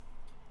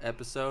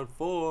Episode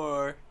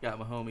 4. Got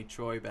my homie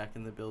Troy back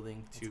in the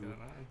building What's to going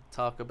on?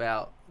 talk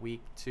about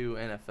Week 2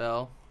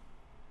 NFL.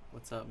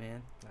 What's up,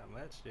 man? Not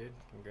much, dude.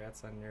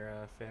 Congrats on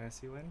your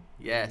fantasy win.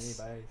 Yes.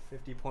 Beating me by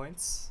 50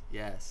 points.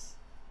 Yes.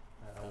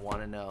 I want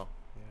to know.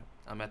 Yeah,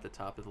 I'm at the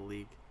top of the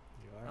league.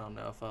 you I are. don't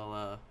know if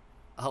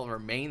I'll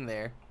remain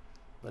there,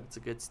 but it's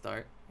a good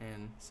start.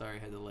 And sorry I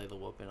had to lay the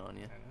whooping on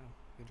you. I know.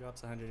 Who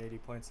drops 180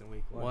 points in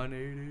week 1?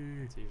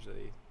 180. It's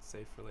usually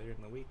safe for later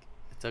in the week.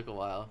 It took a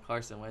while.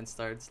 Carson Wentz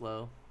started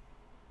slow.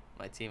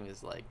 My team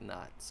is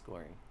not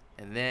scoring.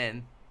 And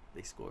then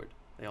they scored.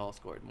 They all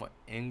scored.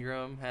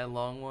 Ingram had a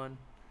long one.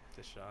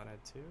 Deshaun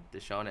had 2.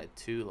 Deshaun had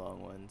 2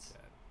 long ones.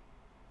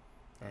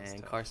 That was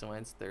And tough. Carson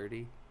Wentz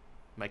 30.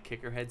 My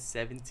kicker had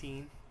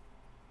 17.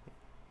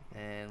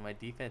 And my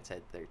defense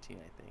had 13,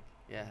 I think.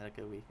 Yeah, I had a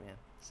good week, man.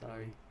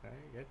 Sorry. No,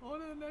 you're good. On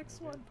to the next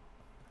You're one.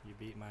 good. You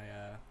beat my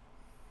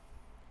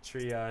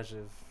triage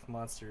of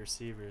monster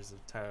receivers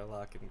of Tyler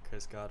Lockett and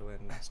Chris Godwin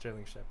and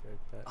Sterling Shepard.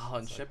 But Oh,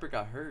 and it's like- Shepard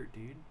got hurt,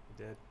 dude. You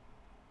did.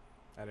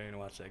 I didn't even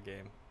watch that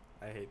game.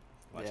 I hate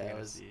watching Yeah,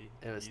 NFC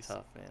it was East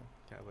tough, man.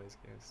 Cowboys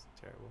game. It's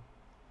terrible.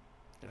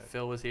 And But-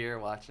 Phil was here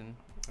watching.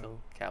 Oh.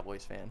 Phil,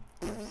 Cowboys fan.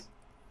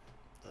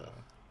 So,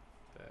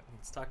 but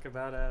let's talk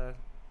about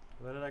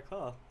what did I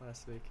call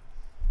last week?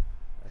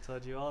 I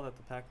told you all that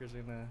the Packers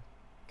were gonna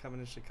come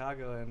into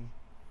Chicago, and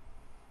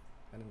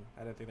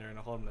I didn't think they were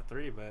gonna hold them to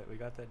 3, but we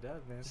got that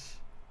dub, man.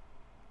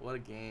 What a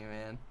game,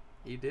 man.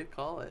 You did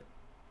call it.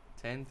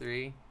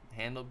 10-3,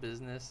 handle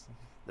business.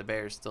 The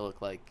Bears still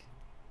look like,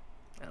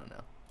 I don't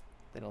know.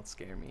 They don't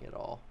scare me at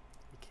all.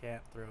 You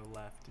can't throw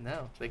left.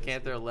 No, they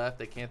can't throw left.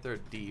 They can't throw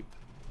deep.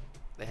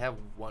 They have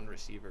one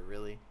receiver,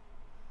 really.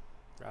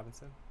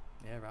 Robinson.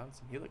 Yeah,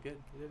 Robinson. He looked good.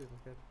 He did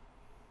look good.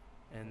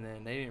 And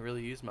then they didn't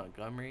really use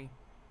Montgomery.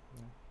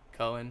 Yeah.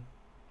 Cohen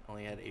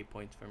only had 8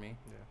 points for me.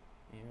 Yeah.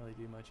 He didn't really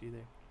do much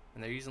either.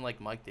 And they're using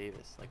Mike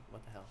Davis.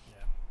 What the hell?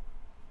 Yeah.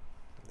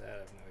 That I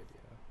have no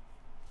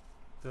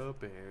idea. The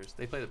Bears.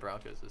 They play the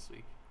Broncos this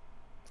week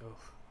Oh.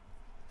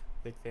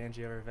 Big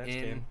Fangio revenge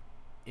game.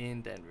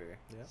 in Denver.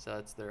 Yeah. So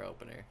that's their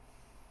opener.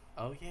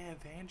 Oh yeah,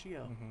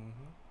 Fangio. Mm-hmm.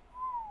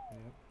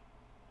 Yep.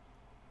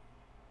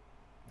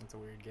 It's a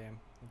weird game.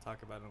 We'll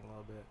talk about it in a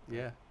little bit. but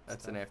Yeah, it's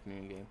that's an tough.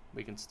 afternoon game.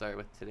 We can start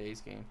with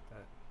today's game.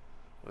 But-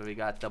 Where we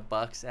got the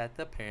Bucks at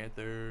the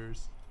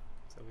Panthers.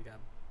 So we got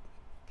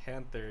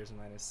Panthers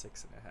minus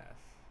 6.5.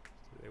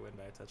 Do they win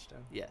by a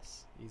touchdown?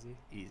 Yes, Easy.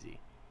 easy.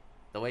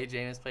 The way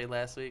Jameis played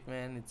last week,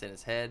 man, it's in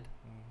his head.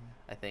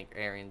 Mm-hmm. I think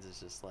Arians is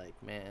just like,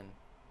 man,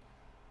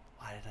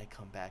 why did I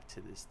come back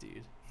to this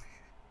dude?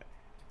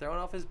 Throwing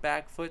off his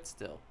back foot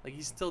still.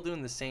 He's still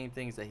doing the same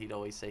things that he'd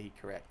always say he'd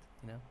correct,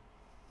 you know?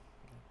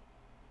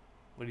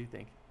 What do you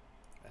think?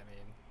 I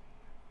mean,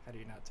 how do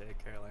you not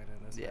take Carolina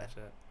in this Yeah.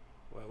 matchup?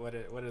 What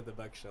did the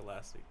Bucks show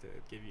last week to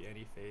give you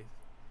any faith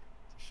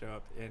to show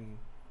up in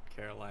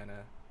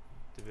Carolina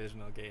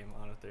divisional game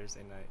on a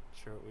Thursday night,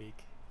 short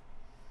week?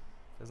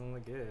 Doesn't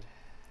look good.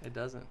 It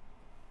doesn't.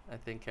 I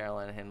think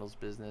Carolina handles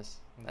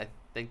business. I Mhm.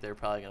 think they're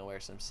probably going to wear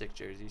some sick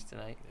jerseys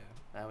tonight,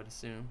 Yeah. I would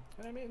assume.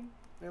 And I mean,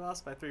 they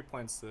lost by 3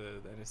 points to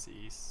the NFC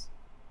East.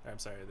 I'm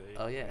sorry, the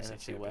Oh, yeah, NFC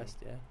NFC West,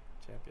 yeah.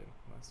 champion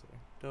last week.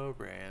 The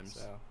Rams.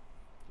 So,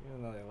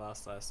 even though they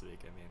lost last week,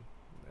 I mean,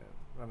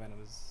 the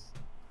momentum is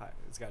high.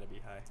 It's got to be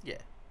high. Yeah.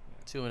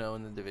 Yeah. 2-0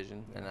 in the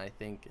division, and Yeah. I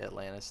think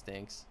Atlanta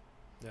stinks.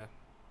 Yeah,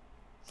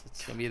 So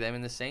it's going to be them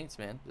and the Saints,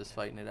 man, just Yeah.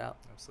 fighting it out,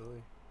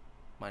 absolutely.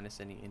 minus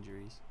any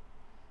injuries.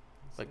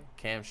 Let's But see.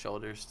 Cam's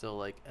shoulder's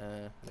still I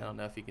Yeah. don't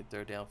know if he can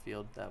throw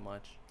downfield that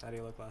much. How do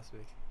you look last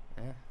week?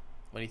 Yeah.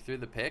 When he threw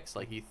the picks,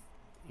 he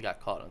got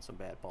caught on some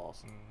bad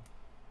balls.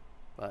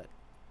 But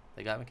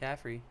they got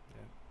McCaffrey.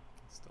 Yeah,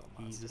 still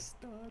a He's monster. a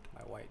stud.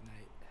 My white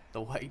knight.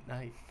 The White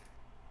Knight.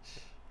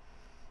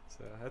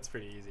 So that's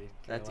pretty easy.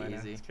 That's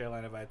Carolina. easy. It's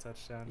Carolina by a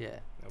touchdown. Yeah.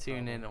 No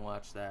Tune in problem. and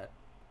watch that.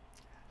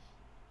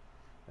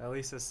 At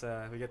least this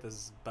we get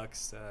this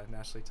Bucks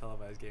nationally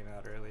televised game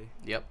out early.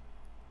 Yep.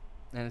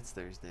 And it's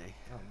Thursday.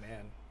 Oh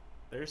man,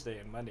 Thursday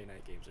and Monday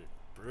night games are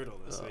brutal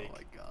this oh week.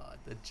 my God.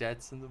 The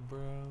Jets and the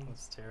Browns.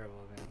 That's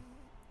terrible, man.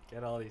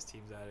 Get all these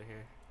teams out of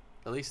here.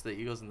 At least the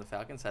Eagles and the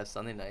Falcons have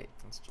Sunday night.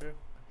 That's true.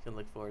 I can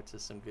look forward to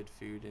some good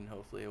food and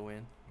hopefully a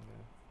win.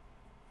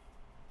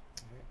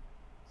 Yeah. Alright.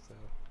 So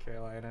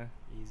Carolina,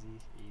 easy.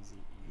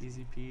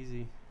 Easy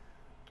peasy.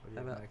 What do you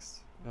How have about-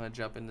 next? You want to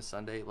jump into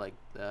Sunday? What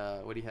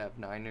do you have?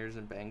 Niners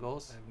and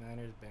Bengals? I have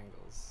Niners,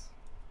 Bengals.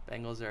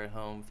 Bengals are at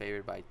home,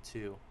 favored by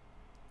 2.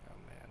 Oh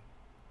man.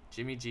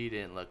 Jimmy G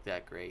didn't look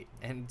that great,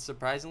 and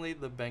surprisingly,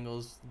 the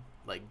Bengals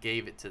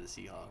gave it to the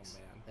Seahawks. Oh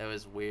man. It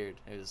was weird.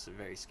 It was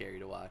very scary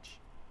to watch.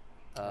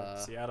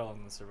 Seattle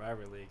in the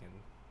Survivor League, and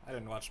I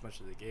didn't watch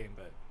much of the game,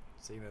 but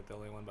seeing that they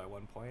only won by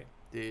 1 point,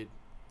 Dude,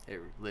 it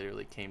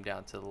literally came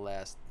down to the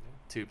last yeah,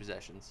 2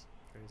 possessions.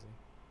 crazy.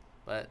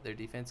 But their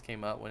defense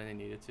came up when they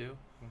needed to.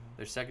 Mhm.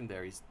 Their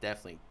secondary's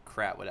definitely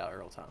crap without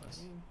Earl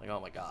Thomas. Oh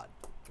my God.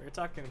 We were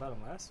talking about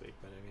him last week,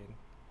 but I mean,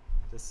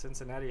 does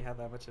Cincinnati have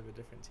that much of a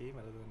different team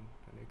other than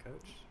a new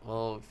coach?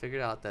 Well, we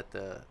figured out that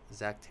the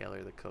Zach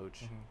Taylor, the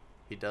coach, Mhm.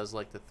 He does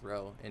like to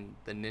throw, and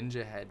the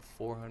Ninja had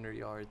 400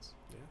 yards.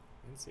 Yeah,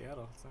 in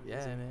Seattle. It's not Yeah,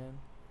 easy. man.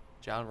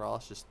 John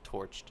Ross just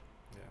torched.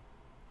 Yeah.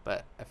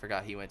 But I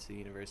forgot he went to the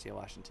University of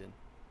Washington.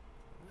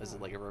 As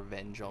like a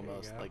revenge There you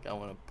almost. go. Like, I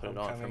want to put it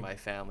on for Homecoming. my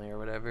family or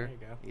whatever. There you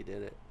go. He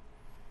did it.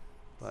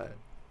 But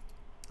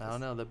So, I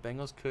don't know. The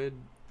Bengals could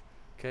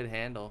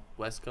handle.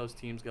 West Coast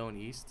teams going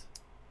east.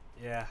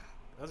 yeah,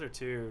 those are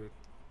two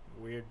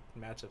weird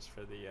matchups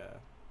for the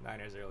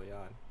Niners early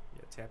on.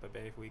 Yeah, Tampa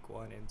Bay week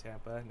 1 in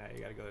Tampa. Now you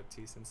got to go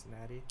to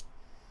Cincinnati.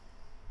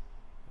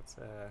 It's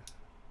a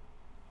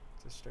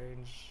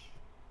strange,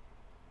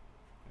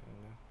 I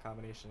don't know,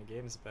 combination of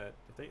games, but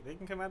if they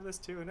can come out of this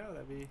 2-0,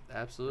 that'd be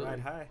Absolutely. ride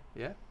high.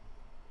 Yeah.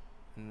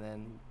 And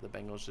then the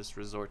Bengals just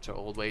resort to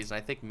old ways. And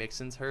I think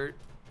Mixon's hurt.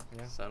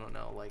 Yeah. So I don't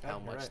know like Yeah, how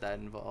you're much right. that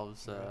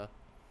involves You're right.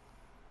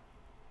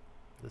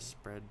 the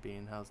spread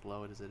being how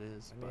low as it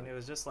is. I mean, it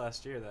was just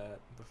last year that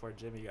before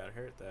Jimmy got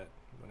hurt that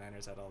the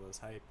Niners had all this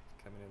hype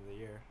coming into the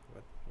year.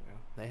 With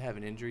they have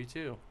an injury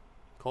too.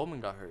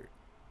 Coleman got hurt.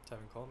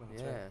 Tevin Coleman.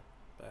 That's Yeah. right.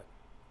 But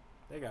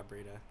they got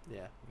Breida. Yeah.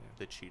 Yeah.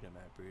 The cheetah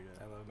Matt Breida.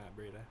 I love Matt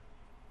Breida.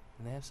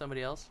 And they have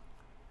somebody else?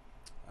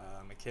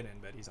 McKinnon,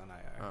 but he's on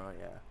IR. Oh,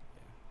 yeah.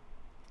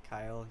 Yeah.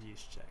 Kyle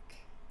Juszczyk.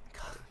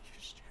 There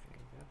you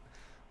go.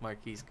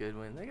 Marquise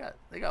Goodwin.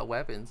 They got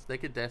weapons. They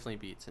could definitely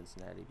beat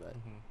Cincinnati, but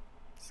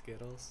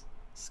Skittles.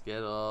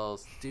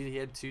 Skittles. Dude, he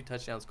had 2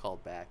 touchdowns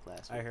called back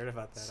last week. I heard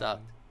about that.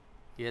 Sucked.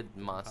 He had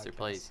monster podcast.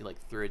 plays. He like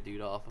threw a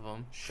dude off of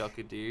him, shook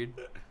a dude,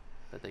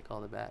 but they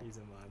called it back. He's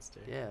a monster.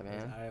 Yeah, Those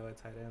man. Iowa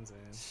tight ends, man.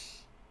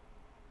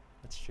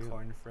 That's true.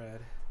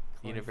 Corn-fed.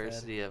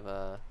 University of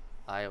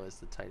Iowa's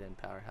the tight end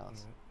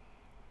powerhouse. Yeah.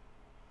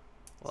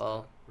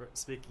 Well, So,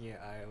 speaking of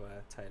Iowa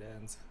tight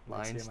ends,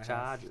 Lions next game I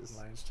have Chargers.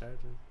 Lions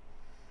Chargers.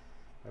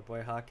 My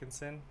boy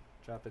Hawkinson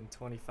dropping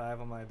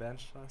 25 on my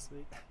bench last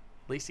week.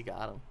 at least he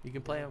got him. You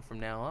can play Yeah. him from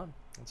now on.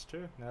 That's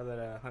true. Now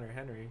that Hunter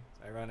Henry,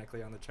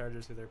 ironically on the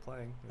Chargers who they're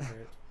playing, is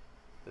hurt.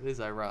 That is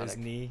ironic. His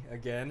knee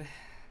again.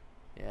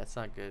 Yeah, it's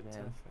not good, man.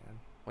 Tough, man.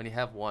 When you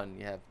have 1,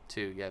 you have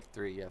 2, you have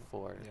 3, you have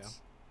 4. Yeah.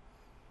 It's-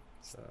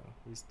 So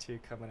these two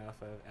coming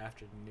off of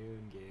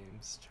afternoon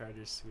games.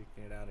 Chargers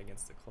squeaking it out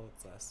against the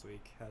Colts last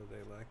week. How did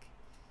they look?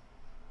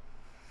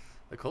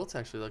 The Colts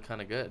actually look kind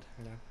of good.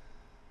 Yeah.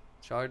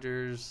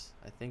 Chargers,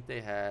 I think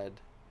they had.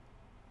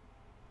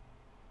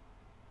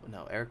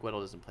 No, Eric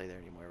Weddle doesn't play there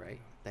anymore, right?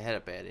 No. They had a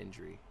bad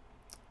injury.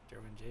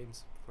 Derwin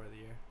James before the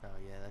year. Oh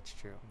yeah, that's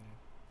true. Yeah.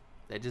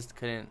 They just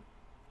couldn't.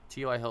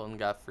 T.Y. Hilton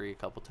got free a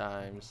couple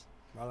times.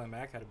 Marlon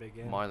Mack had a big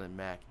game. Marlon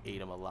Mack ate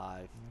him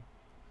alive.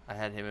 Yeah. I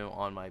had him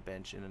on my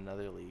bench in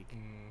another league,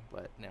 Mm,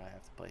 but now I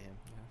have to play him.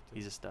 you have to.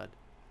 He's a stud.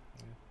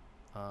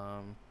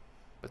 Yeah.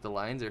 But the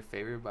Lions are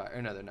favored by,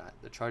 or no, they're not.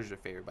 The Chargers are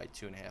favored by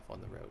 2.5 on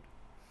the road.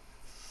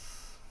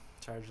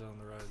 Chargers on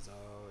the road is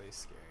always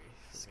scary.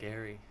 for me.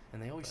 Scary,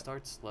 and they always But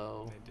start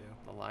slow. They do.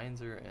 The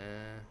Lions are,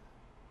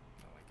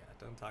 Oh my god!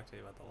 Don't talk to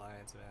me about the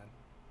Lions, man.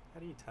 How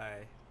do you tie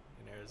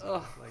in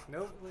Arizona? Oh. Like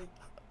nope.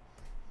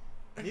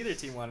 Like neither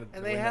team wanted to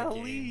and they win had a that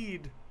game.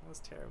 lead. That was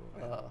terrible,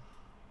 man. Oh,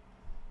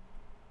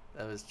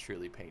 that was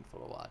truly painful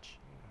to watch.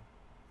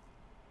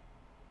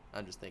 Yeah.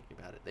 I'm just thinking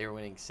about it. They were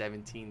winning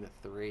 17-3,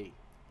 Ugh.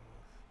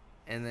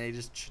 and they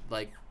just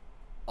like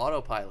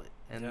autopilot,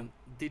 and Yeah.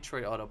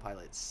 Detroit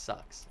autopilot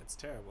sucks. It's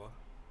terrible.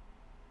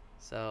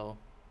 So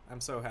I'm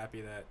so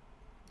happy that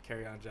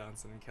Kerryon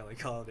Johnson and Kelly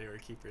Galladay were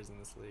keepers in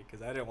this league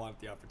because I didn't want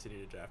the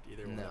opportunity to draft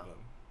either one No. of them.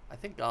 I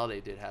think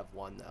Galladay did have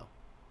 1 though.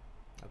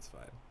 That's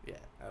fine. Yeah,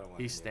 I don't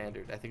want. he's any of them.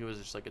 standard. I think it was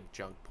just like a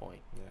junk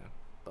point. Yeah.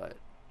 But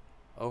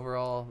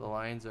overall, the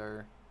Lions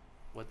are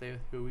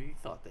who we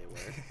thought they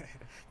were.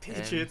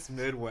 Patriots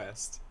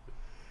Midwest.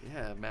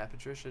 Yeah, Matt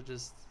Patricia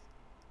just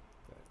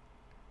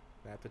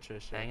Matt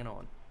Patricia hanging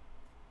on.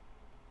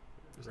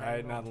 Just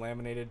writing hanging on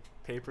laminated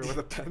paper with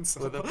a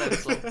pencil. with a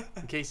pencil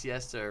in case he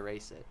has to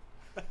erase it.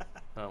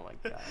 Oh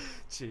my god,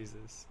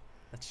 Jesus.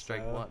 that's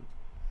strike So, 1.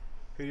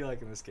 Who do you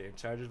like in this game?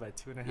 Chargers by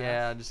 2.5.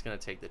 Yeah, I'm just gonna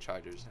take the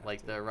Chargers. Have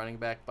Like to. the running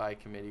back by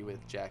committee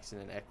with Mhm. Jackson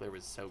and Eckler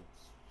was so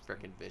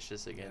freaking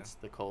vicious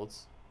against the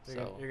Colts.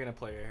 You're gonna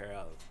play your hair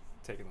out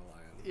taking the Lions.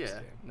 in this Yeah,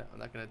 game. no, I'm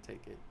not gonna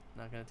take it.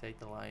 Not gonna take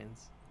the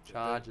Lions. Did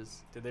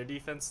Chargers. Did their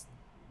defense,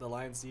 the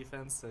Lions'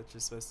 defense, that's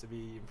just supposed to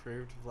be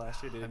improved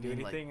last year, did I it do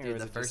mean, anything? like, or dude,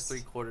 was the it first just,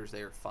 3 quarters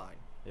they were fine.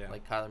 Yeah.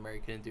 Like Kyler Murray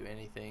couldn't do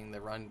anything. The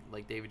run,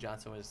 like David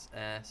Johnson was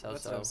that's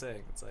what I'm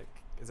saying. It's like,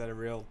 is that a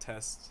real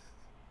test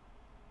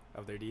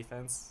of their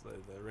defense?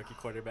 The rookie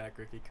quarterback,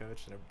 rookie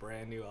coach, and a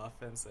brand new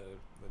offense that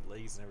the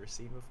league's never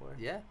seen before.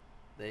 Yeah,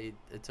 it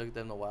took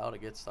them a while to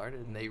get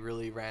started, and they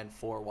really ran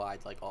 4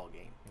 wide like all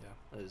game.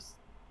 Yeah. It was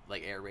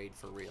like air raid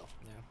for real.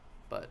 Yeah.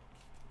 But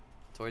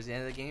towards the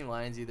end of the game,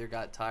 Lions either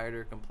got tired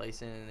or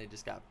complacent, and they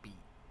just got beat.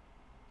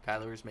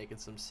 Kyler was making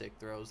some sick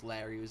throws.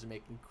 Larry was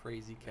making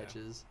crazy Yeah.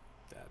 catches.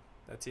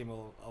 That team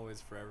will always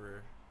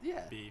forever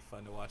Yeah. be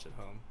fun to watch at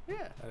home.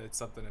 Yeah. It's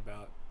something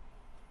about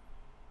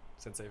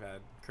since they've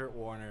had Kurt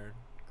Warner,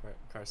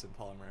 Carson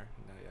Palmer,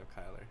 and now you have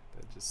Kyler.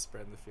 That just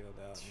spread the field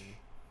out and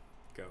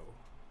go.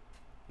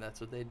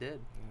 That's what they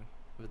did. Yeah.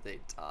 But they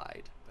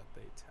tied. But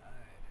they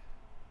tied.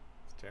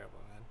 It's terrible,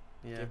 man.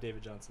 Yeah. Give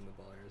David Johnson the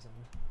ball,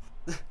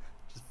 Arizona.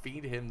 Just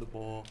feed him the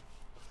ball.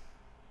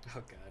 Oh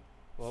God.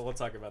 Well, we'll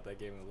talk about that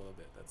game in a little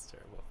bit. That's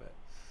terrible. But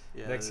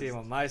Yeah. next game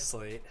on my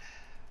slate,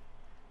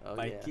 Oh,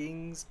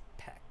 Vikings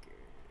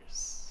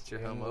Packers. It's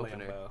your in home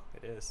opener. Lambeau.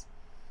 It is.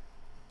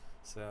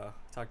 So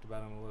talked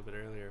about them a little bit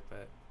earlier,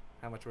 but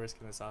how much worse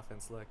can this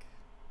offense look?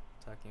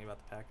 Talking about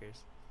the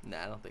Packers.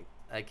 Nah, I don't think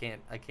I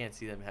can't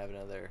see them have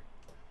another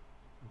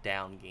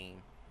down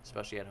game,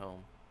 especially at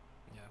home.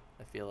 Yeah.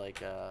 I feel like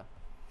the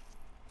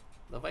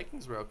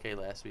Vikings were okay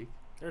last week.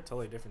 They're a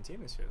totally different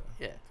team this year,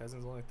 though. Yeah.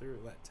 Cousins only threw,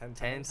 what, 10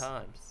 times? 10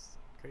 times. It's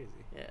crazy.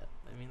 Yeah,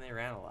 I mean they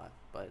ran a lot,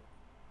 but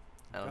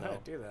I don't Go know.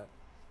 ahead, do that.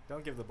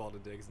 Don't give the ball to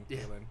Diggs and Yeah.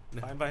 Thielen.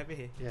 Fine by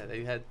me. Yeah,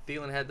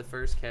 Thielen had the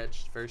first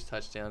catch, first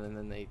touchdown, and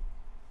then I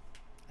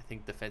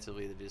think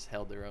defensively they just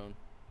held their own.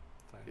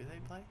 Fine. Who did they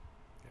play?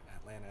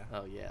 Atlanta.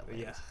 Oh yeah, Atlanta's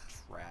Yeah.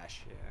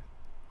 trash. Yeah.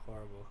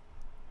 Horrible.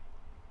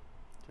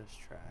 Just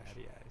trash.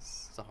 Natty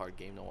ice. It's a hard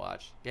game to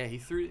watch. Yeah, he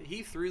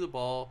threw the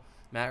ball.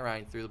 Matt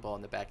Ryan threw the ball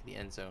in the back of the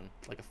end zone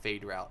like a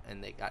fade route,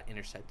 and they got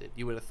intercepted.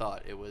 You would have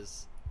thought it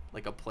was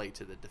like a play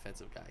to the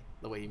defensive guy.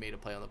 The way he made a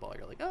play on the ball,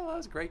 you're like, oh, that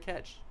was a great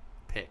catch.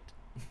 Picked.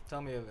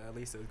 Tell me if at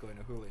least it was going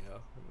to Julio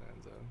in the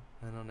end zone.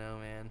 I don't know,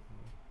 man.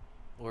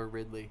 Or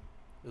Ridley.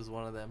 It was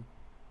one of them.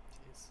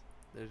 Jeez.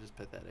 They're just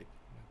pathetic.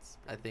 That's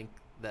I think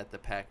that the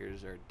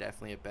Packers are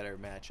definitely a better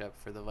matchup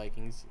for the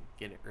Vikings.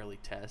 Get an early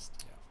test.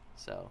 Yeah.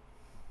 So.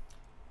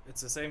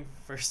 It's the same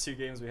first two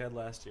games we had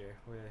last year.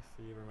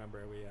 If you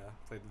remember, we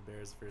played the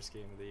Bears the first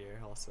game of the year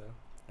also.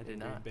 I did in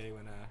not. Green Bay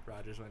when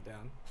Rodgers went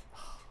down.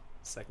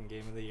 Second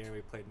game of the year,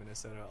 we played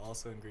Minnesota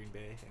also in Green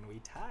Bay, and we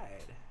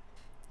tied.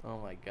 Oh,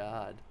 my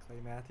God. Clay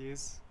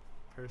Matthews,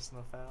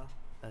 personal foul.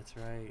 That's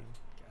right.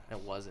 Gosh.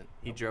 It wasn't.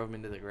 He Nope. drove him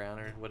into the ground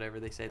or whatever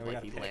they said. And we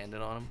Like got he picked.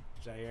 landed on him.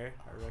 Jair,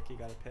 our rookie,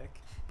 got a pick.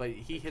 But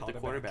he They hit the called it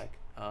quarterback.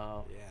 back.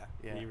 Oh. Yeah,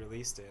 Yeah. he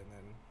released it, and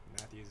then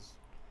Matthews,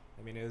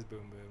 I mean, it was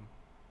boom boom.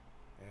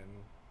 And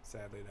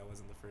sadly, that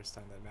wasn't the first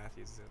time that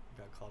Matthews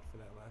got called for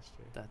that last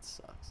year. That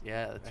sucks.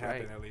 Yeah, that's it right.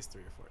 happened at least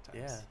 3 or 4 times.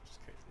 Yeah. Which is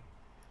crazy.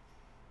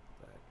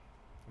 But,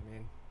 I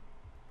mean,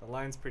 the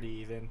line's pretty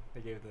even.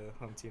 They gave the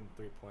home team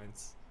 3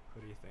 points.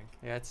 What do you think?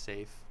 Yeah, it's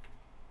safe.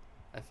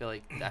 I feel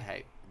like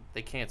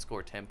they can't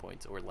score 10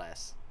 points or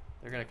less.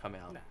 They're going to come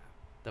out. Nah.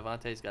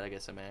 Devontae's got to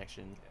get some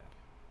action. Yeah.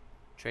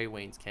 Trey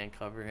Waynes can't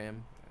cover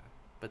him. Yeah.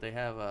 But they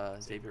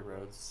have Xavier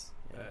Rhodes.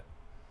 Yeah. But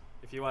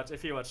if you watch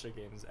their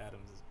games,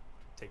 Adams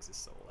takes his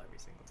soul every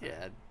single time.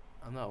 Yeah,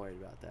 I'm not worried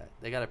about that.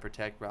 They got to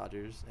protect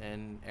Rodgers,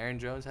 and Aaron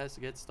Jones has to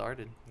get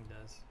started. He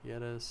does. He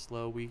had a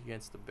slow week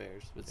against the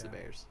Bears. It's the Yeah.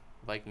 Bears.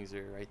 Vikings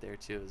are right there,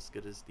 too, as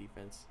good as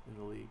defense in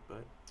the league.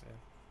 But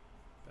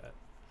But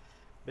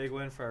big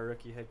win for our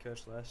rookie head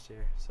coach last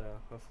year. So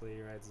hopefully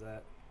he rides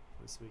that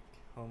this week.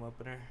 Home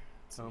opener.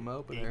 It's a Home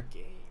opener.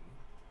 Big game.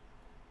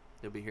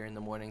 you'll be here in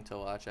the morning to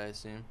watch, I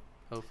assume.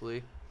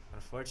 Hopefully.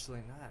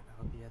 Unfortunately not.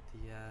 I'll be at the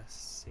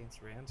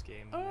Saints-Rams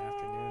game in the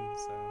afternoon.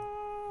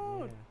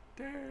 So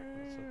yeah.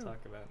 Which we'll talk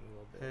about in a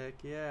little bit.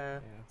 Heck yeah. Yeah,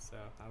 so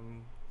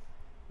I'm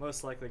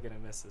most likely going to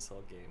miss this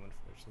whole game,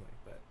 unfortunately.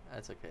 But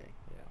That's okay.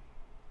 yeah,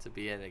 To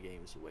be in a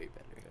game is way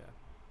better. yeah.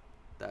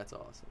 That's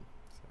awesome.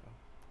 So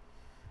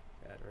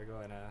yeah, we're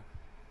going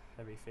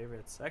heavy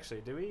favorites.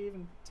 Actually, did we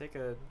even take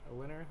a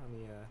winner on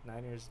the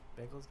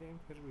Niners-Bengals game?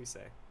 What did we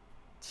say?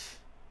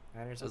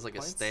 Niners It was with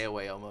like points? a stay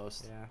away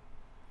almost. Yeah.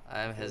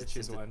 I'm Okay, hesitant.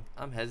 choose one.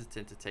 I'm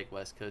hesitant to take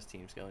West Coast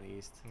teams going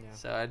east. Yeah.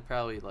 So I'd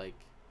probably like.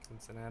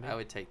 Cincinnati. I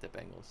would take the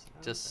Bengals.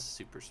 Oh, Just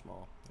okay. super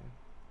small. Yeah.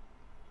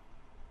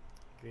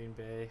 Green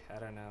Bay. I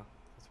don't know.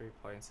 3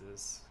 points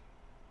is.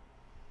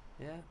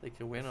 Yeah, they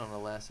could win on a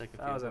last second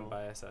If I field wasn't goal.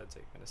 biased, I'd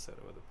take Minnesota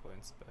with the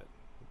points, but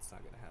it's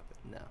not gonna happen.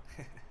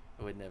 No,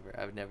 I would never.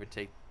 I would never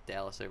take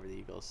Dallas over the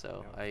Eagles.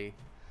 So No. I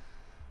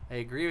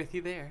agree with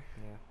you there.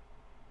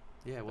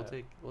 Yeah. Yeah, we'll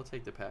But-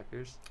 take the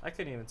Packers. I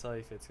couldn't even tell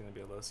you if it's gonna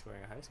be a low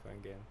scoring or high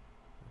scoring game.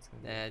 It's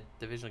gonna Nah,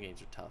 divisional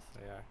games are tough.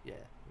 They are. Yeah,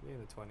 Maybe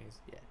in the 20s.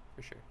 yeah,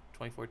 for sure.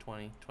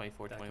 24-20,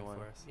 24-21.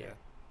 Yeah.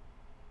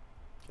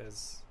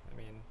 Because I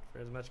mean, for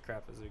as much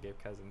crap as we gave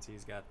Cousins,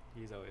 he's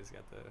always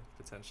got the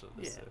potential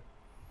just Yeah. to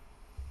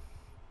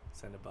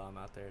send a bomb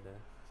out there to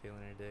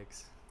Thielen or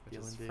Diggs, which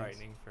is Thielen, Diggs.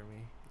 frightening for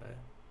me. But Yeah.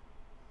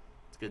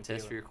 It's a good And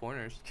test for Thielen. your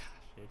corners. gosh,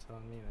 you're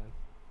telling me, man.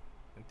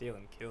 And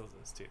Thielen kills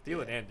us too.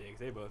 Thielen Yeah. and Diggs,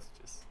 they both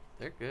just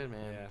They're good,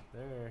 man. yeah,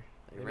 They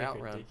they route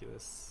make run.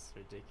 ridiculous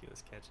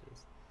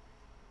catches.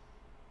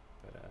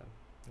 But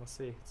we'll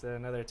see. It's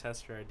another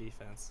test for our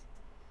defense.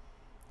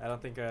 I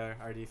don't think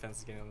our defense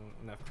is getting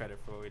enough credit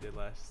for what we did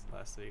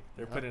last week.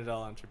 They're No. putting it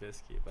all on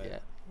Trubisky, but Yeah.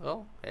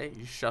 Well, hey,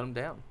 you shut him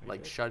down. We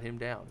Like did. shut him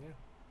down. yeah,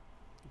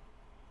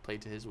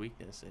 Played to his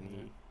weakness, and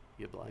Mhm.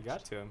 he obliged. we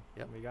got to him.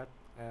 Yep.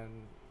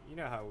 And you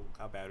know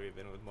how bad we've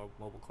been with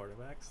mobile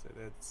quarterbacks.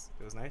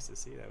 It was nice to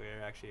see that we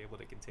were actually able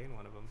to contain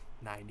one of them.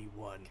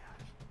 91.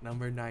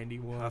 Number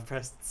 91.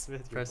 Preston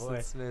Smith, your Preston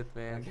boy. Smith,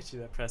 I'll man. get you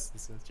that Preston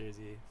Smith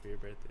jersey for your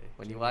birthday.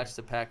 When you Junior. watch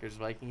the Packers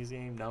Vikings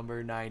game,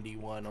 number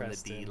 91 on the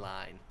Preston. D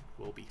line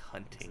will be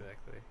hunting.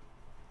 Exactly.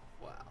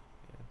 Wow.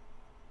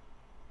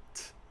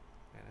 Yeah.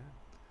 I know.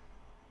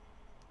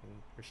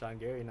 And Rashawn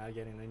Gary not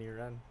getting any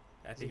run.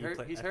 I Is he think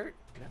hurt? He's hurt.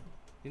 No,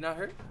 You not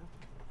hurt? no.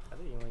 I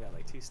think he only got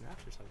like 2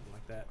 snaps or something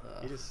like that.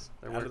 He just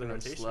they're out of the working him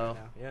rotation slow. right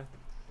now. Yeah.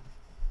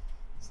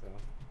 So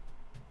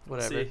we'll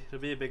Whatever. see. It'll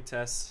be a big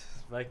test.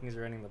 Vikings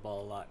are running the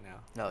ball a lot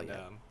now. Oh, and,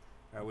 yeah.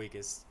 Our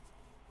weakest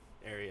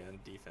area in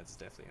defense is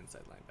definitely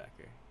inside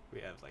linebacker.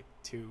 We have like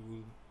two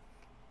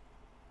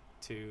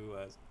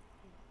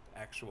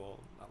actual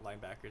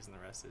linebackers, and the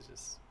rest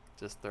is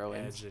Just throw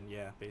in. edge and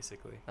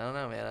basically. I don't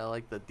know, man. I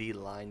like the D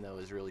line though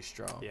is really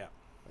strong. Yeah.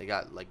 They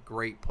got like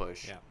great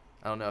push. Yeah.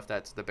 I don't know if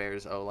that's the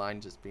Bears O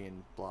line just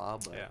being blah,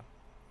 but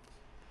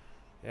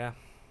Yeah.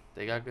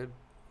 they got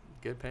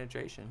good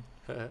penetration.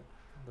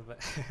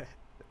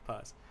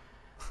 Pause.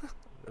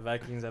 The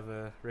Vikings have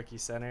a rookie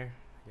center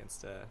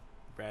against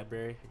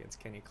Bradbury against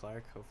Kenny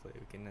Clark. Hopefully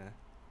we can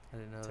I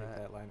didn't know take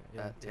that line.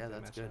 Yeah,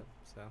 that's good.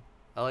 So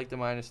I like the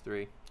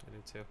 -3. I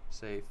do too.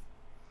 Safe.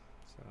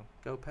 So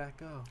Go Pack,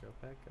 go. go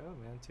Pack, go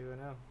man,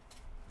 2-0.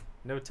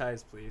 No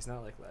ties, please.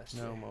 Not like last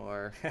year. No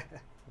more.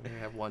 We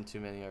have one too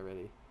many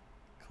already.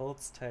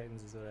 Colts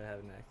Titans is what I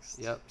have next.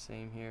 Yep,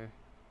 same here.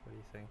 What do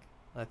you think?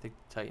 I think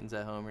the Titans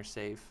at home are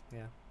safe.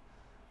 Yeah.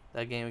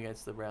 That game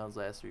against the Browns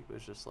last week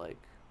was just like,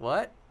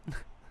 what?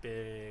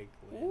 Big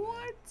win. Man.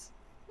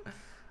 What?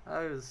 I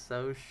was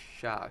so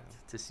shocked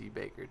to see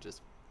Baker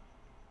just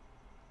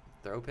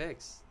throw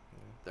picks, Yeah.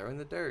 throw in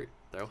the dirt,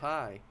 throw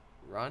high,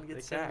 run, get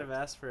They sacked. couldn't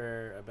have asked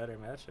for a better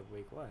matchup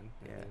week 1.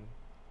 Yeah. And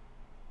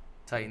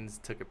Titans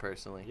took it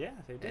personally. yeah,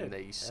 they did. And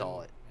they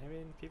saw it. I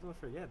mean, people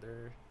forget they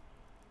were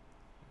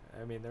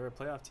a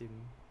playoff team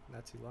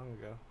not too long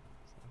ago.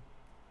 So.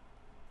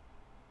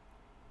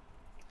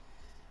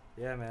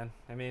 Yeah, man.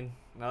 I mean,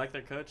 I like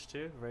their coach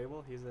too,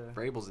 Vrabel.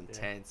 Vrabel's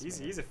intense.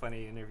 He's a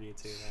funny interview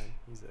too, man.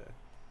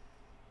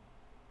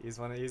 He's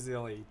the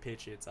only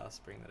Patriots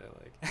offspring that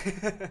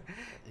I like.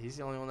 He's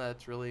the only one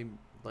that's really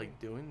like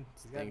doing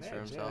He's got things an for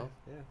edge, himself.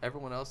 Yeah.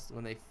 Everyone else,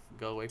 when they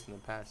go away from the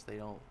past, they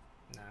don't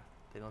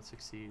Nah.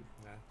 succeed.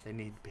 Nah. They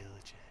need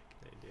Belichick.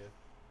 They do.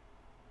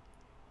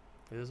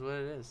 It is what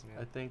it is.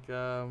 Yeah.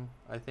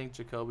 I think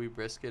Jacoby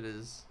Brisket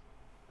is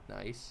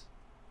nice.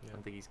 Yeah. I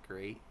don't think he's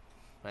great.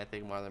 I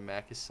think Marlon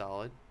Mack is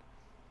solid.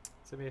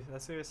 That's gonna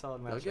be a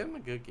solid matchup. They'll give him a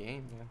good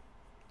game. Yeah.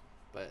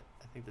 But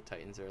I think the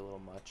Titans are a little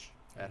much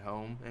at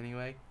home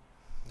anyway.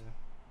 Yeah.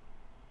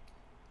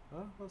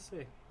 Well, we'll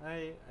see.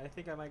 I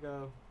think I might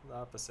go the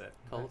opposite.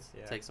 Colts?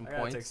 Take some I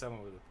gotta points? take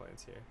someone with the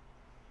points here.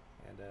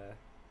 And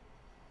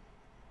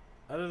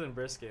other than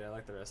Brisket, I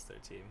like the rest of their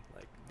team.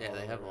 Like Yeah, all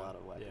they have a around. lot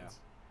of weapons.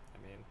 Yeah.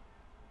 I mean,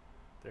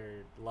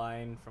 their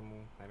line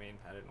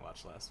I didn't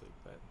watch last week,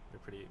 but they're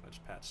pretty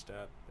much patched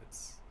up.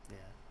 It's Yeah.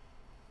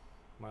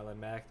 Marlon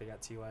Mack. They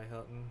got T.Y.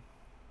 Hilton.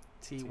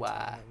 T.Y.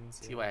 Titans,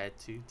 T.Y. had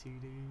two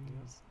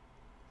dudes.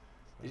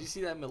 Did you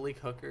see that Malik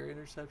Hooker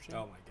interception?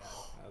 Oh my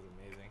god, that was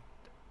amazing.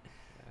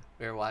 Yeah.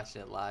 We were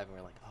watching it live and we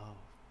are like,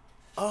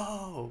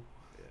 oh.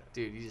 Yeah.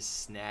 Dude, you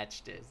just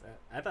snatched it.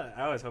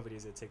 I was hoping he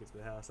was gonna take it to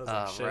the house. That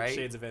was like right?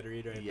 shades of Ed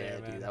Reed right Yeah, there,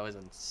 man. dude, that was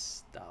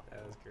unstoppable.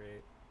 That was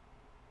great.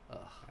 Ugh.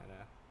 I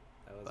know.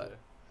 That was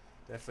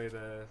definitely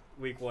the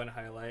week 1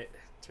 highlight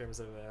in terms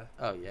of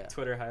Oh yeah,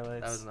 Twitter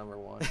highlights. that was number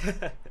 1.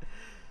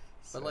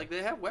 So, But like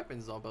they have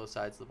weapons on both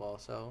sides of the ball,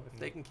 so if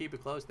they can keep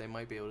it close, they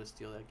might be able to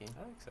steal that game.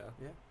 I think so.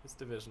 Yeah. It's a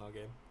divisional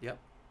game. Yep.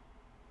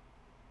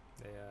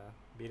 They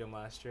beat them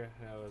last year.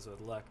 I know it was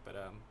with luck, but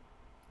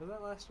was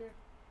that last year?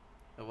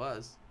 It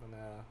was When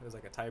it was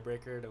like a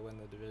tiebreaker to win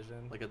the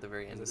division. like at the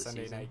very it end was of a the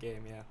Sunday season. night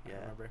game. Yeah, Yeah,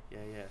 I remember. Yeah.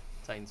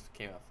 Titans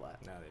came out flat.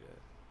 No, they did.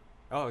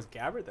 Oh, it was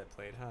Gabbard that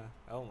played, huh?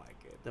 Oh my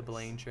goodness. The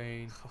Blaine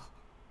train.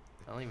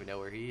 I don't even know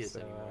where he is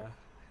anymore.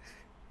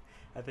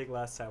 I think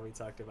last time we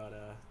talked about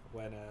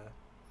when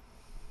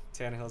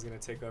Tannehill's gonna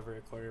take over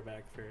a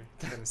quarterback for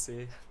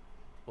Tennessee.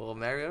 Well,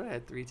 Mariota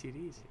had 3 TDs.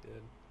 He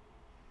did.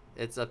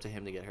 It's up to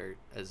him to get hurt,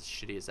 as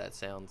shitty as that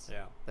sounds.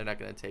 Yeah. They're not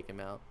going to take him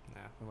out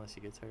Nah. unless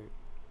he gets hurt.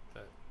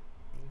 But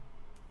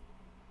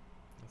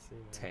let's see.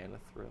 Tana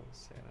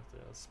thrills. Tana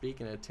thrills.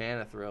 Speaking of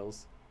Tana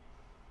thrills,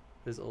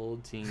 his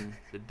old team,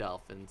 the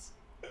Dolphins.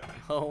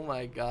 Oh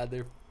my God,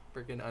 they're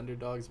freaking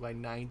underdogs by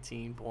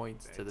 19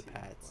 points to the 19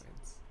 Pats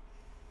points.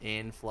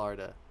 in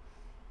Florida.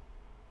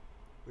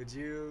 Would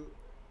you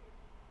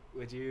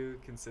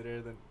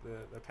consider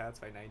the Pats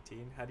by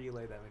 19? How do you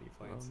lay that many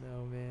points? Oh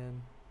no,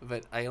 man.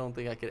 But I don't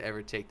think I could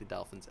ever take the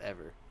Dolphins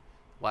ever.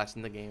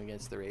 Watching the game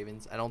against the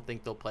Ravens, I don't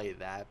think they'll play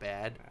that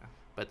bad, Nah.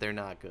 but they're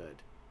not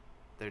good.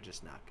 They're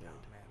just not good.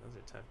 Oh man, those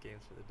are tough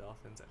games for the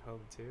Dolphins at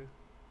home too.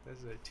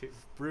 Those are 2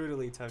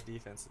 brutally tough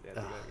defenses they had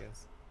to go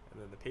against.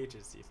 And then the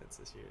Patriots defense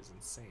this year is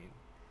insane.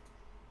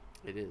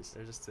 It is.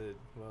 They're just a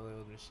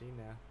well-oiled machine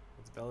now.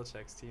 It's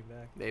Belichick's team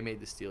back. They made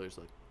the Steelers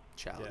look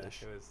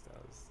childish. Yeah,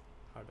 that was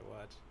hard to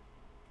watch.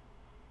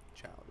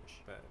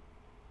 Childish. But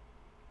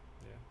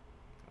yeah,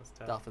 that was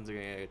tough. Dolphins are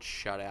gonna get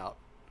shut out.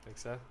 Think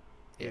so?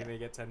 Yeah. Maybe they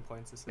get 10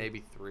 points this week.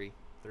 Maybe 3.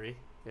 3.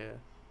 Yeah.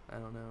 I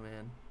don't know,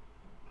 man.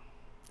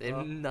 They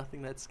Well- have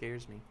nothing that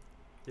scares me.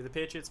 Did the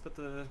Patriots put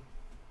the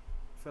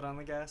foot on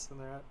the gas when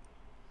they're up?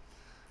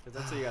 'Cause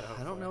that's what you gotta hope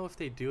I don't for. know if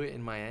they do it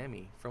in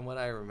Miami. From what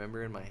I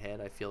remember in my head,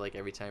 I feel like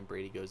every time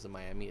Brady goes to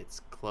Miami, it's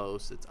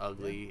close, it's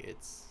ugly,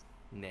 it's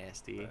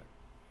nasty. But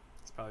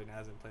he probably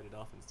hasn't played a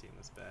Dolphins team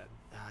this bad.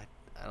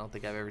 I don't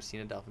think I've ever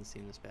seen a Dolphins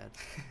team this bad.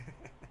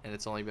 And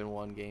it's only been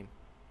one game.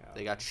 Oh,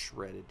 They got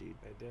shredded, dude.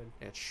 They did.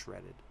 They got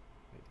shredded.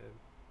 They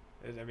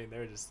did. I mean, they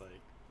were just like,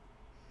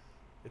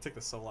 it took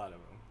the soul out of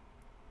them.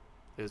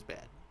 It was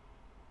bad.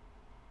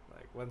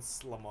 Like,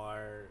 once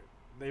Lamar,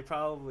 they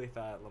probably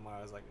thought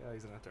Lamar was like, oh,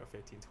 he's going to throw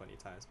 15, 20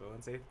 times. But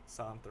once they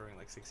saw him throwing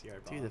like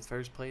 60-yard balls, Dude, the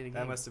first play of the game.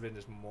 that must have been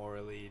just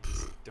morally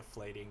just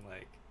deflating.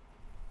 Like,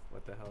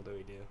 what the hell do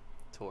we do?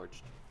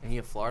 Torched. And he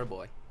a Florida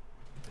boy.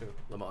 Who?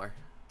 Lamar.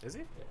 Is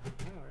he? Yeah. Oh,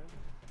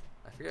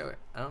 really? I forget where.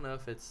 I don't know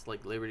if it's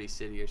like Liberty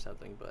City or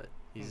something, but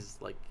he's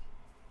like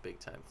big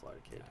time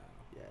Florida kid.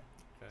 Oh, Yeah.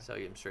 okay. So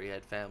I'm sure he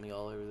had family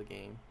all over the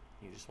game.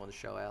 He just wanted to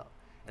show out.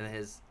 And then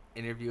his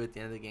interview at the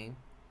end of the game,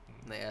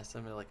 and they asked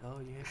him, they're like, "Oh,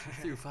 you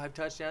threw 5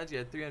 touchdowns. You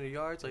had 300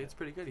 yards. Like, it's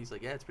pretty good." He's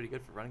like, "Yeah, it's pretty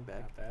good for running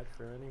back." Not bad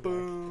for running back.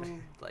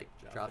 Boom. Like,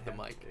 drop the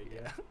hammer. mic.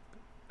 Yeah. Yeah.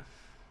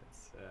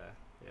 It's,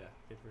 yeah,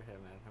 good for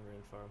him, man. I'm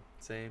rooting for him.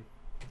 Same.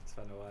 It's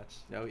fun to watch.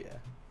 Oh yeah.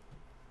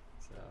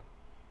 So,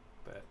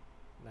 but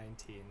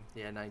 19.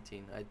 Yeah,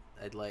 19.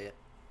 I'd lay it.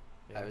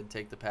 Yeah. I would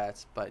take the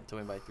Pats, but to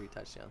win by 3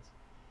 touchdowns.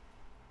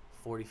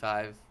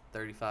 45,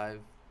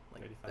 35.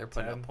 Like 35, they're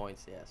putting 10. up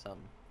points. Yeah,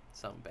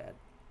 something bad.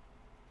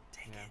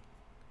 Take Yeah. it.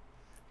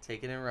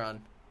 Take it and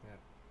run.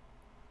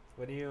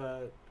 When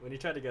you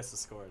try to guess the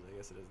scores, I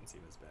guess it doesn't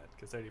seem as bad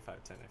because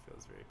 35-10 I feel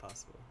is very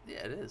possible. Yeah,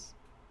 it is.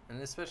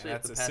 And especially And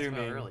if the Pats come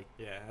out early.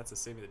 Yeah, that's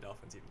assuming the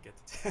Dolphins even get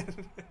to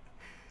 10.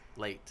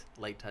 Late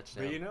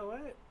touchdown. But you know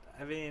what?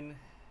 I mean,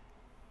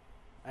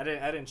 I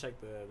didn't check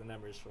the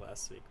numbers for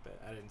last week, but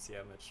I didn't see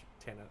how much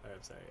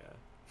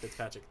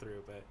Fitzpatrick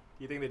threw. But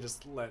you think they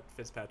just let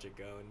Fitzpatrick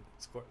go and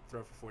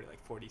throw for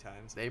 40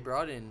 times? They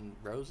brought in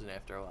Rosen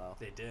after a while.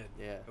 They did.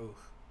 Yeah. Ooh.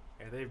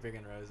 Yeah, they bring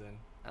in Rosen.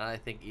 And I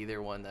think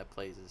either one that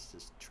plays is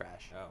just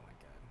trash. Oh my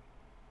god.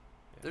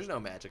 Yeah. There's no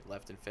magic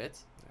left in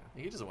Fitz.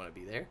 Yeah. He doesn't want to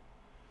be there.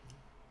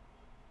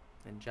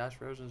 And Josh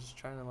Rosen's just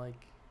trying to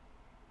like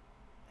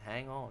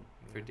hang on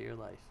for Yeah. dear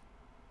life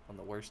on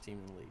the worst team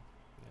in the league.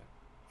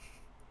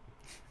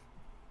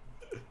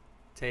 Yeah.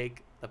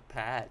 Take the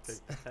Pats.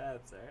 Take the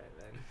Pats. All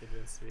right, man.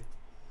 Convinced me.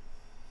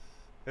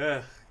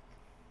 Ugh.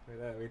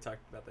 We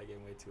talked about that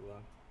game way too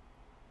long.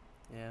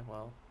 Yeah,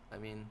 well, I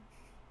mean,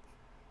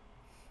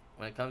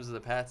 when it comes to the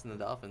Pats and the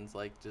Dolphins,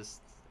 like,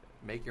 just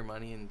make your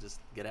money and just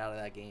get out of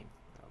that game.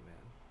 Oh man,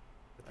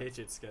 the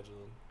Patriots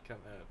schedule come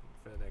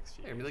for the next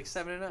few. They're gonna be like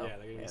years. 7-0. Yeah,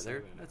 they're gonna be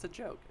 7-0. That's a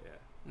joke. Yeah.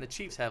 And the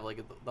Chiefs have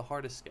like the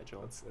hardest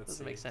schedule. Let's Doesn't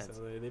see. make sense.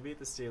 So they beat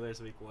the Steelers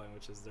week 1,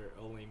 which is their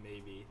only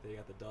maybe. They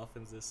got the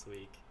Dolphins this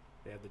week.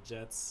 They have the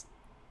Jets.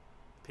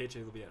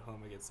 Patriots will be at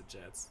home against the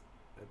Jets.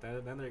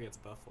 Then they're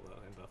against Buffalo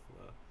in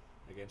Buffalo,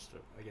 against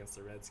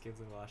the Redskins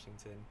in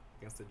Washington,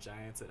 against the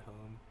Giants at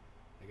home,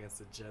 against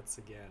the Jets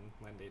again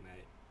Monday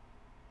night,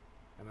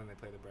 and then they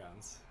play the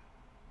Browns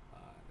on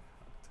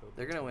October.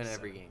 They're gonna win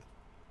every 27th, game.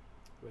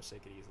 which they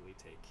could easily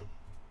take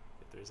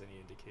if there's any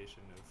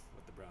indication of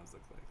what the Browns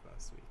looked like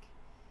last week.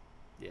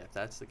 Yeah, if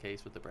that's the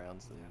case with the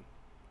Browns, then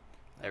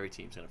every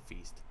team's gonna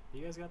feast.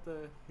 You guys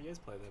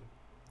play them.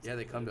 Yeah,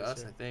 they come to Later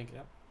us, this I think.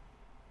 Yep.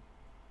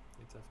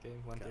 A tough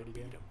game, 1:30 Gotta game.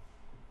 beat 'em.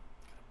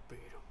 Gotta beat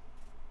 'em.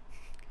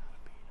 Gotta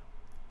beat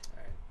 'em.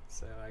 All right,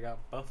 so I got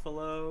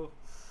Buffalo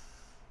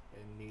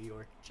and New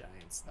York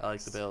Giants. I like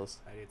the next. Bills.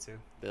 I do too.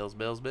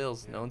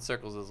 Bills. Yeah. No one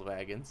circles those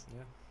wagons.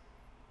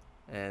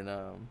 Yeah, And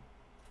I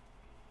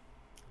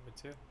would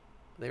too.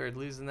 they were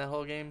losing that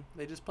whole game.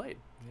 They just played.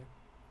 Yeah.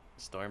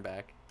 Storm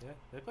back. Yeah,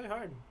 they play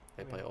hard.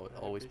 They I play mean, I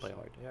always play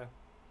appreciate hard. it.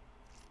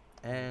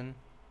 Yeah, And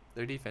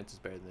their defense is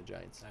better than the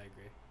Giants. I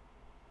agree.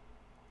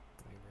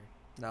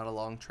 Not a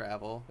long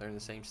travel. They're in the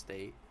same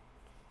state.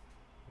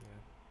 Yeah,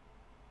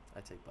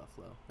 I take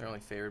Buffalo. They're only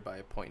favored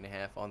by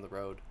 1.5 on the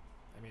road.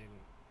 I mean,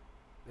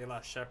 they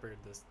lost Shepard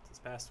this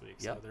past week,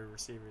 Yep. so their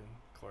receiving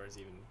core is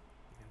even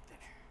thinner.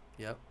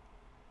 Yep.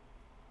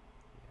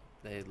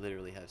 They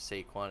literally have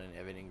Saquon and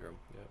Evan Ingram.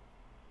 Yep.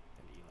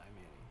 And Eli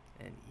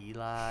Manning. And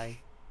Eli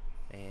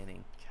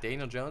Manning.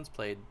 Daniel Jones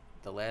played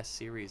the last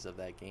series of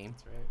that game,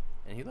 That's right.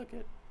 and he looked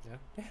good.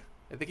 Yeah.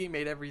 I think he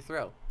made every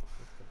throw.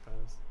 With the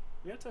pass.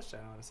 You got a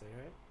touchdown, I want to say,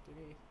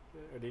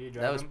 right? Did he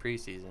drive That was him?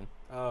 preseason.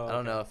 Oh, I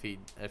don't know okay.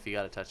 if he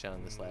got a touchdown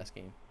in this Mm. last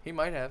game. He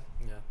might have.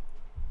 Yeah.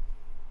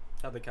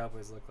 How'd the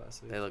Cowboys look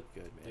last week? They look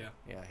good, man. Yeah.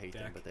 Yeah, I hate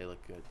them, Dak. but they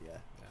look good. Yeah.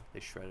 Yeah. They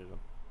shredded them.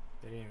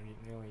 They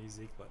only used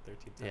Zeke, 13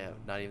 times? Yeah,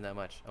 not even that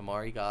much.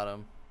 Amari got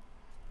him.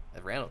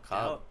 Randall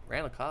Cobb.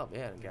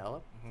 Yeah, and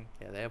Gallup. Mm-hmm.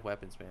 Yeah, they have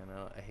weapons, man.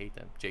 I hate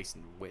them.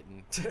 Jason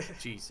Witten.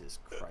 Jesus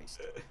Christ.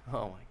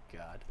 Oh my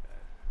God.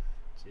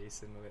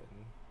 Jason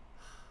Witten.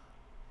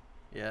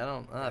 Yeah,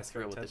 I'm Yeah, not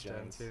scored a thrilled with the touchdown,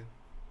 Giants. too.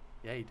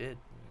 Yeah, he did.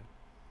 Yeah.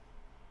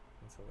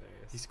 That's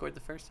hilarious. He scored the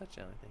first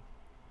touchdown, I think.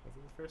 Was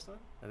it the first one?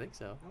 I think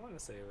so. I want to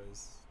say it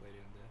was later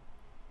in the day.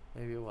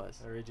 Maybe it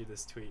was. I'll read you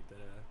this tweet that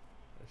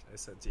I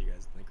sent to you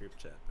guys in the group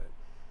chat. But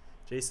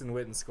Jason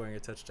Witten scoring a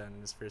touchdown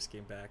in his first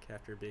game back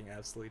after being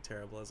absolutely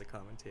terrible as a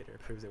commentator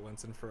proves it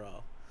once and for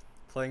all.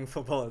 Playing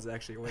football is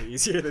actually way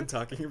easier than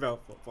talking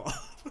about football.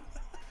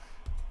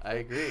 I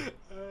agree.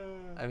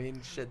 I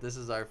mean, shit, this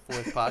is our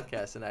 4th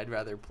podcast, and I'd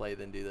rather play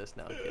than do this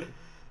now. I'm kidding.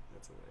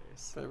 That's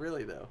hilarious. But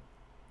really, though.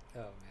 Oh,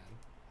 man.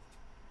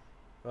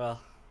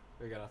 Well,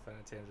 we got off on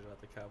a tangent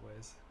about the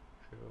Cowboys,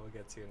 who we'll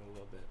get to in a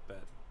little bit,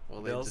 but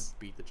Well, Bills? they just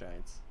beat the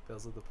Giants.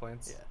 Bills with the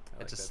points? Yeah. I It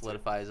like just that too.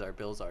 solidifies our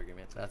Bills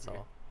argument. That's Okay.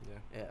 all. Yeah.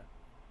 Yeah. Is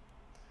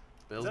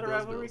Bills, that a Bills,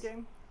 rivalry Bills.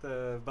 game?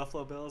 The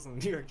Buffalo Bills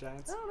and the New York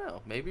Giants? I don't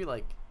know. Maybe,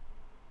 like,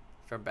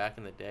 from back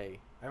in the day.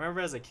 I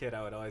remember as a kid,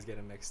 I would always get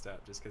them mixed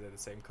up just because they're the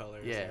same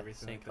colors and Yeah,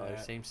 everything same like color,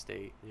 that. same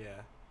state.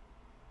 Yeah.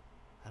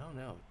 I don't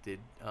know. Did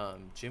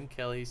Jim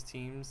Kelly's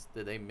teams,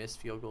 did they miss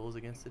field goals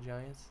against the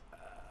Giants?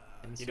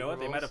 In the You know what?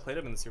 Super They might have Bowls? played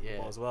them in the Super Yeah,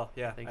 Bowl as well.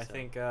 Yeah, think I so.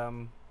 think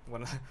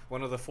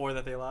one of the 4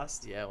 that they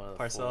lost. Yeah, one of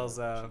the Parcells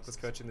 4. was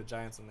coaching the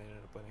Giants and they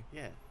ended up winning.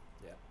 Yeah.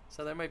 Yeah.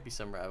 So there might be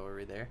some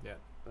rivalry there. Yeah.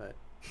 But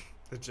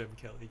The Jim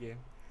Kelly game.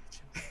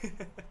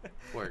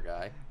 poor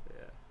guy.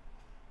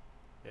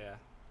 Yeah. Yeah.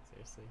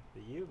 Seriously.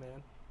 The U,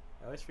 man.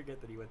 I always forget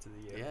that he went to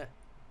the U. Yeah.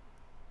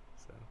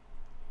 So,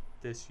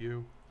 This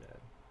you. yeah.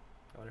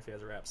 I wonder if he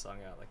has a rap song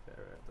out like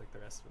the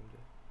rest of them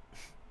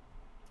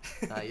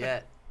do. Not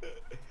yet.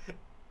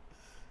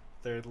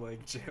 Third leg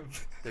Jim.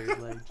 Third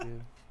leg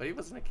Jim. But he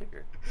wasn't a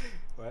kicker.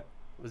 What?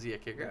 Was he a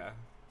kicker? Yeah.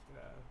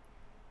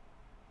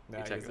 You're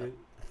No, talking he's about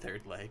the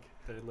third leg.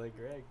 third leg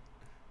Greg.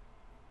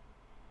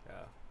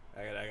 Yeah.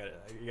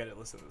 You gotta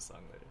listen to the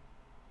song later.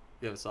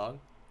 You have a song?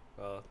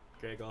 Well,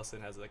 Greg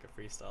Olson has like a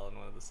freestyle in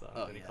one of the songs,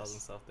 Oh, and he calls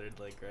yes. himself Third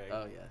Leg Greg.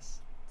 Oh, yes.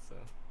 So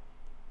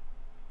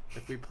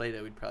If we played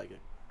it, we'd probably get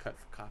cut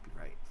for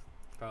copyright.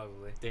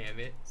 probably. Damn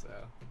it. So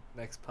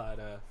next pod,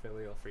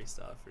 Philly will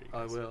freestyle for you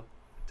I guys. will.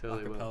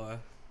 Totally will. Acapella.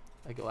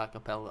 I go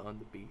acapella on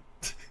the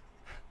beat.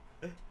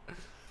 All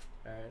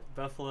right,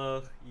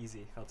 Buffalo,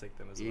 easy. I'll take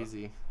them as well.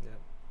 Easy.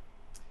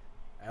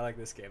 Yeah. I like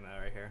this game now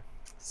right here.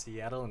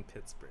 Seattle and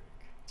Pittsburgh.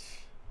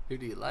 Who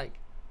do you like?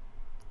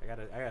 I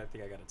gotta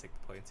take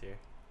the points here.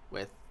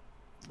 With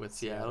Seattle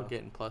Seattle.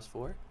 getting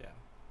 +4? Yeah.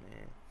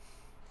 Man.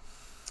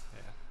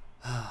 Yeah.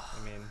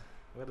 I mean,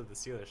 what did the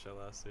Steelers show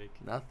last week?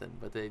 Nothing.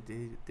 But they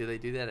did they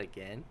do that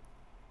again?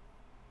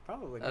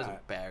 Probably That was not.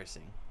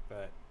 embarrassing.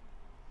 But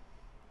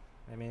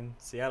I mean,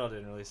 Seattle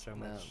didn't really show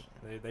No, much.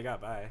 man. They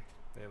got by.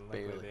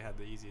 Luckily Barely. they had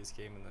the easiest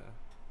game in the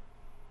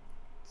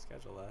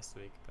schedule last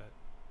week, but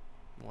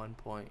 1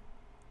 point.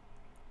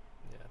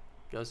 yeah.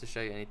 Goes to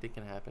show you anything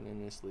can happen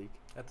in this league.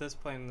 At this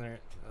point,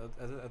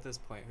 at this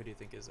point, who do you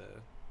think is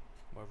a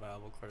more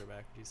viable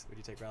quarterback? Would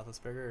you take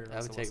Roethlisberger or I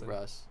Russell would take Wilson?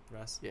 Russ.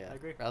 Russ. Yeah. I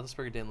agree.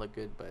 Roethlisberger didn't look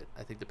good, but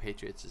I think the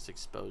Patriots just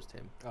exposed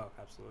him. Oh,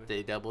 absolutely.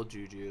 They doubled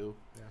Juju.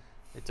 Yeah.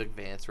 They took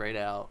Vance right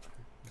out.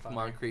 Connor.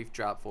 Moncrief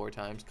dropped 4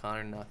 times.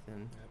 Connor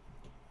nothing. Yep.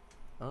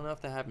 I don't know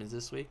if that happens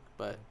this week,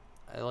 but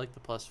I like the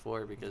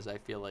 +4 because I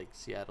feel like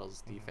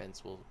Seattle's Mhm.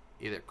 defense will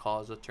either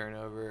cause a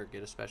turnover or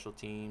get a special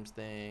teams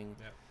thing.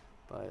 Yep.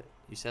 But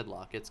you said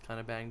Lockett's kind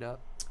of banged up.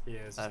 He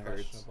is That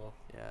hurts. questionable.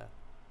 Yeah,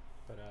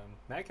 But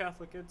Metcalf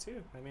looked good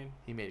too. I mean,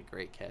 he made a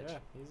great catch. yeah,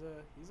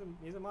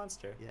 he's a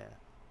monster. Yeah.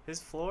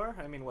 His floor.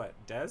 I mean, what?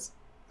 Dez?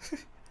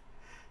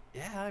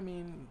 Yeah, I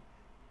mean,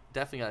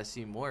 definitely got to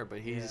see more, but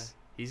he's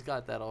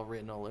got that all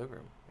written all over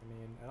him. I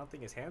mean, I don't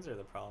think his hands are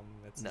the problem.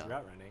 It's his No.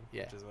 route running,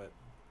 Yeah. which is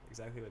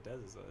exactly what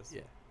Dez's was.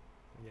 Yeah.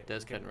 Yeah,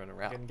 Dez couldn't run a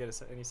route. Couldn't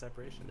get any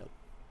separation. Nope.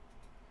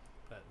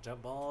 But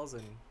jump balls,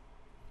 and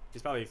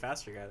he's probably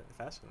faster than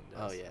Dez.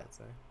 Oh, yeah. I'd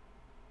say.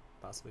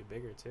 Possibly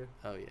bigger too.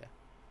 Oh, yeah.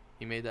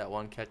 He made that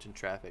one catch in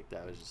traffic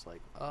that was just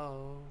like,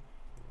 oh,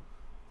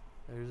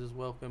 there's his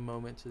welcome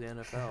moment to the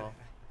NFL.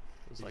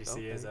 It was Did like, you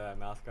see his okay.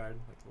 mouth guard,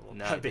 like the little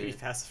No, I baby didn't.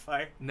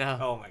 pacifier? No.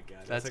 Oh my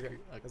god, That's it's like, cr-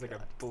 oh it's like a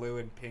God. blue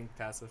and pink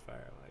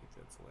pacifier. I'm like,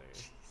 that's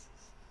hilarious.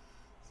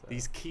 So,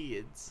 These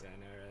kids. Yeah, I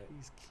know, right?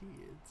 These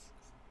kids.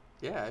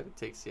 Yeah, I would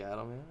take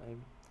Seattle,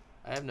 man.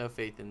 I have no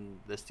faith in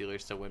the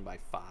Steelers to win by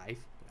 5.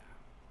 Yeah.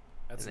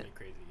 That's And gonna be a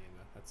crazy game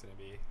though. That's gonna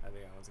be. I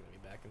think that one's gonna be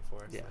back and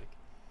forth. Yeah. Like,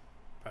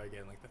 probably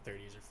getting like the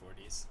 30s or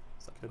 40s.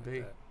 Something Could like be.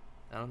 that.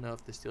 I don't know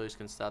if the Steelers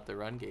can stop the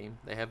run game.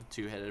 They have a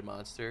 2-headed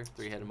monster,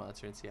 3-headed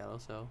monster in Seattle,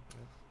 so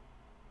Yeah.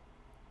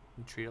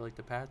 you treat it like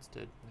the Pats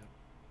did. Yeah.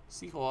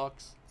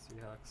 Seahawks.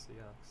 Seahawks.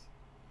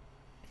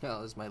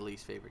 Oh, this is my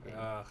least favorite game.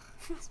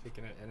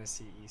 Speaking of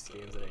NFC East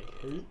games that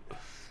I hate.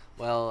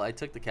 Well, I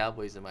took the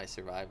Cowboys in my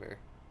Survivor.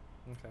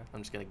 Okay. I'm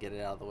just gonna get it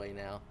out of the way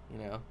now. You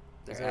know,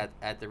 Is they're there-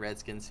 at the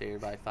Redskins here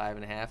by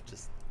 5.5.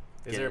 Just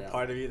Is get there it a out.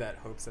 part of you that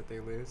hopes that they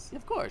lose? Yeah,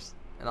 of course,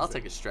 and I'll Is it-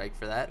 take a strike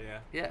for that. Yeah.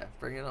 Yeah,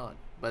 bring it on.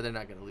 But they're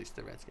not gonna lose to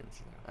the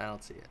Redskins. No. I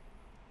don't see it.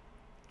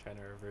 Trying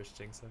to reverse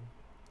jinx them.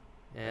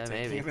 Yeah,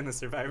 Taking maybe. them in the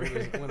Survivor.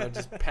 I'm gonna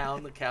just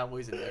pound the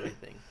Cowboys and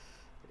everything.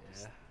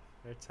 Yeah,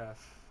 they're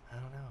tough. I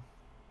don't know.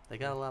 They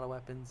got a lot of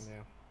weapons.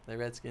 Yeah. The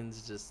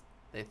Redskins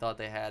they thought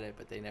they had it,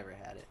 but they never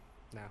had it.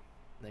 No.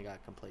 They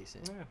got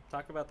complacent. Yeah.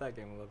 Talk about that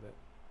game a little bit.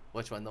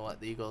 Which one? The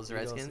Eagles, Eagles,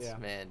 Redskins? yeah.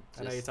 Man,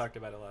 I know you just- talked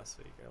about it last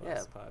week or Yeah,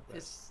 last pod,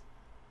 but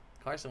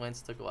Carson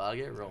Wentz took a while to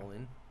get Yeah.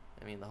 rolling.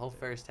 I mean, the whole Yeah.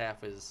 first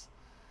half was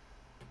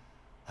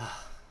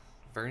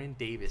Vernon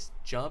Davis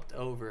jumped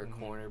over a Mhm.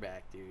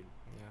 cornerback, dude,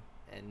 Yeah.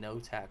 and no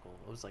tackle.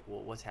 It was like,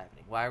 well, what's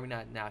happening? Why are we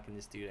not knocking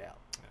this dude out?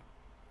 Yeah.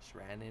 Just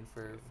ran in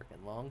for a Dude.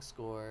 freaking long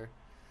score.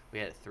 We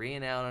had a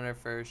 3-and-out on our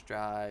first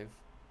drive.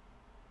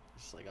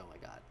 Just like, oh my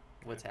God,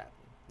 what's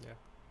happening? Yeah.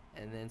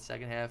 And then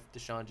second half,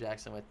 Deshaun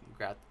Jackson went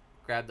and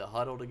grabbed the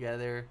huddle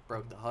together,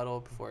 broke the huddle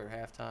before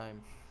halftime.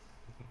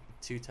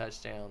 2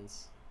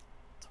 touchdowns,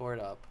 tore it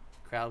up.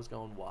 Crowd was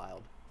going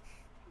wild,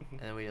 and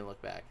then we didn't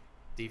look back.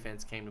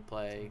 Defense came to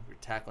play. We were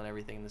tackling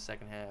everything in the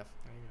second half,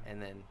 There you go.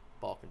 and then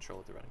ball control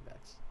with the running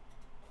backs.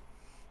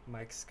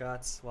 Mike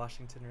Scott's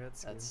Washington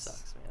Redskins. That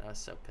sucks, man. I was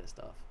so pissed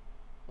off.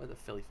 Well, the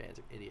Philly fans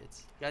are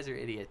idiots. You guys are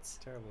idiots.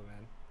 Terrible,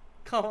 man.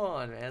 Come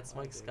on, man. It's Oh,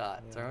 Mike dude.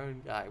 Scott. It's Yeah. our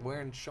own guy.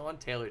 Wearing Sean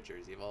Taylor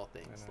jersey of all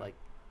things. know. Like,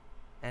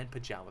 and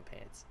pajama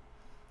pants.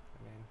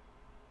 I mean,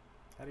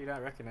 how do you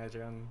not recognize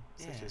your own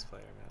Yeah. Sixers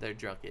player, man? They're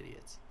drunk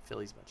idiots.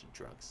 Philly's a bunch of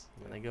drunks.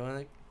 When Yeah. they go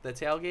in the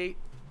tailgate,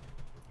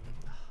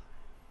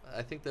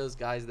 I think those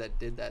guys that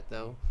did that,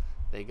 though,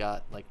 they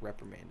got, like,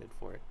 reprimanded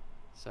for it.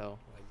 So,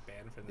 Like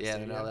banned from the yeah,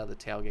 stadium. they're not allowed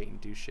to tailgate and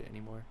do shit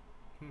anymore.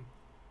 Hmm.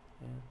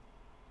 Yeah.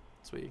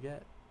 That's what you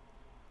get.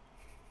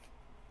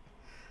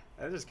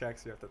 That just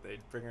cracks me up that they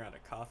bring around a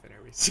coffin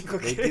every single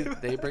They game. do.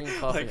 They bring a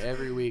coffin Like,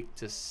 every week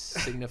to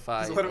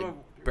signify 'cause one of like,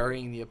 them-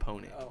 burying the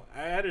opponent. Oh,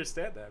 I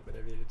understand that, but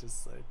I mean, it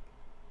just like,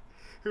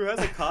 who has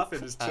a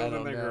coffin just I chilling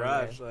in don't their know,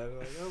 garage? Like,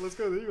 oh, let's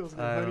go to the Eagles, I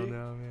buddy. don't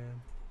know,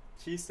 man.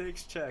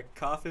 Cheesesteaks check,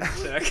 coffin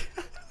check.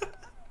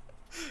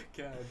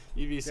 God,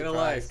 You'd be get a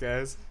life, surprised.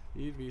 guys.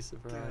 You'd be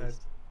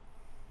surprised.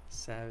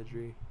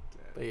 Savagery.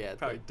 But yeah,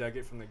 probably like- dug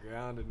it from the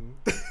ground and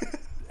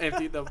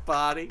Empty the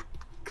body,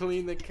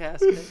 clean the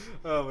casket.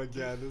 Oh my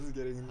God, this is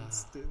getting Ah.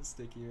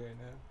 sticky right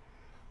now.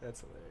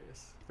 That's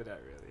hilarious, but not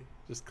really.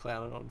 Just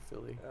clowning on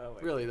Philly. Oh my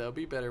Really though,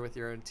 be better with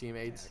your own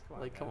teammates. Yeah, come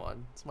on, like, come man.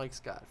 on, it's Mike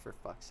Scott for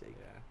fuck's sake.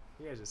 Yeah,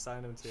 you guys just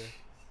signed him too.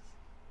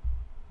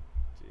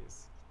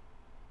 Jeez,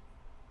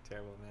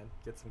 terrible, man.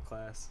 Get some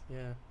class.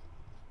 Yeah.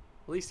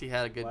 At least he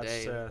had a good Watch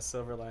day.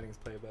 Silver Linings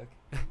Playbook.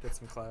 Get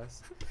some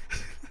class.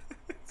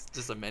 It's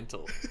just a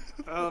mental.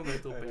 Mental I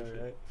know,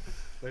 patient. right?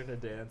 Learn to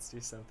dance, do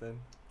something.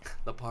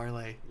 The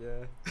parlay.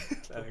 Yeah.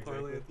 The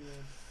parlay at the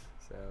end.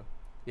 So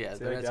Yeah,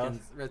 See the that, Gal?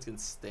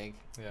 Redskins stink.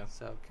 yeah.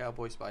 So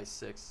Cowboys by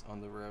 6 on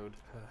the road.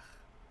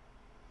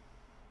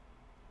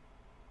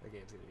 That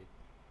game's gonna be.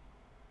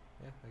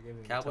 Yeah, that game's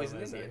gonna Cowboys be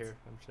and televised out Indians. here,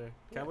 I'm sure.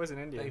 Yeah. Cowboys and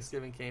Indians.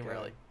 Thanksgiving came God.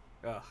 early.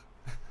 Ugh.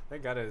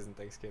 Thank God it isn't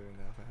Thanksgiving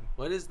though, man.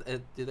 What is?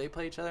 Do they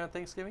play each other on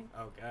Thanksgiving?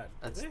 Oh God.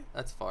 That's Did they?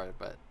 that's far,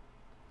 but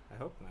I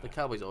hope not. the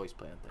Cowboys always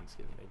play on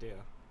Thanksgiving. They do.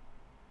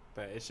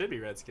 But it should be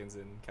Redskins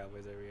and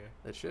Cowboys every year,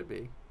 It should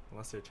be.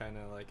 unless they're trying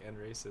to like end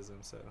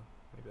racism. So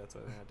maybe that's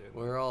why they're not doing.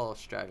 We're all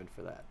striving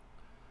for that.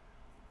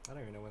 I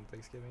don't even know when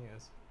Thanksgiving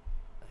is.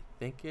 I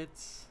think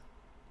it's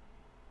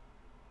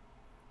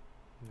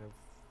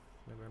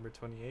November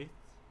 28th.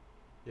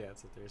 Yeah,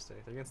 it's a Thursday.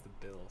 They're against the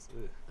Bills.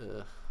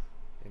 Ugh.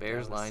 In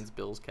Bears, Dallas. Lions,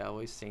 Bills,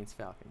 Cowboys, Saints,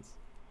 Falcons.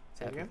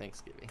 Say it After again?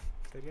 Thanksgiving.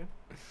 Say it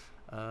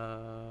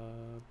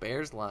again.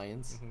 Bears,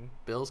 Lions, Mm-hmm.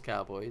 Bills,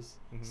 Cowboys,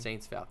 Mhm.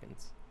 Saints,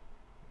 Falcons.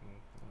 I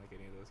don't like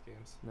any of those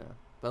games. No,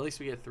 but at least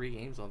we get 3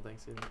 games on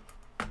Thanksgiving.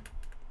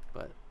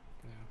 But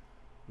Yeah.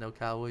 no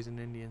Cowboys and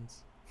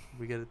Indians.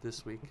 We get it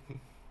this week.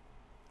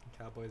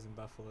 Cowboys and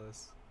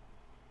Buffaloes.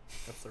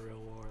 That's the real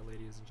war,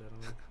 ladies and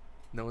gentlemen.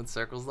 No one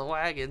circles the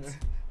wagons.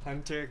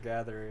 Hunter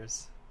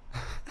gatherers.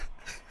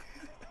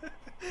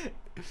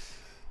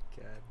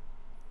 God.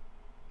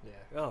 Yeah.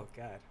 Oh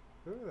God.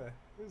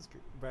 Whose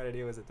bright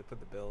idea was it to put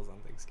the Bills on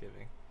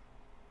Thanksgiving?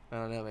 I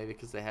don't know, maybe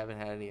because they haven't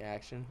had any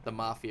action. The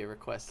Mafia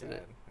requested God,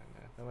 it. I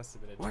know. That must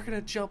have been a We're Jim,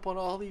 gonna jump on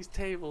all these a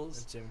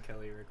tables. Jim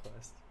Kelly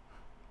request.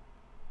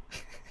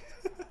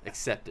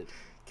 Accepted.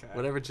 God.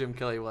 Whatever Jim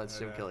Kelly wants, I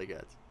Jim know. Kelly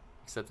gets.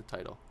 Except the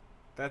title.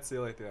 That's the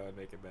only thing that would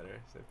make it better.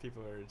 So if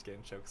people are just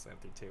getting choke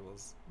slammed through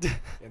tables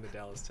in the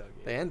Dallas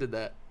tailgate. They ended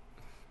that.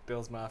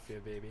 Bills Mafia,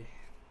 baby.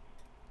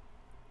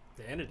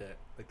 They ended it.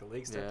 Like the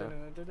league stepped Yeah. in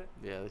and ended it.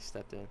 Yeah, they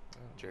stepped in. Oh,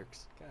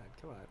 Jerks. God,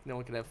 come on. No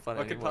one can have fun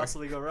What could anymore.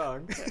 possibly go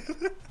wrong?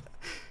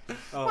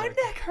 Oh My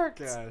neck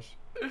hurts. gosh.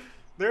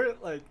 They're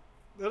like,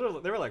 there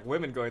were like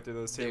women going through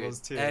those tables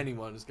Dude, too.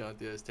 anyone who's going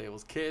through those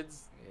tables.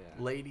 Kids,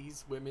 Yeah.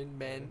 ladies, women,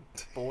 men,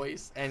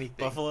 boys, anything.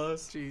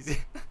 Buffaloes. Jeez.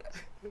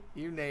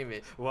 You name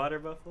it. Water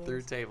buffaloes.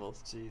 Through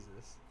tables.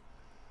 Jesus.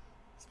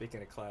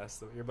 Speaking of class,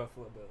 though, your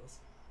Buffalo Bills.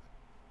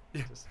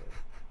 Yeah. Just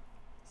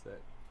so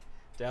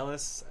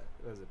Dallas,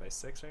 what was it by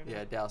 6 right now?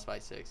 Yeah, Dallas by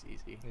 6,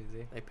 easy.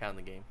 Easy. They pound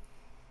the game.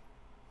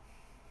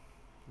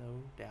 No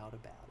doubt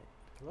about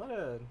it. A lot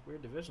of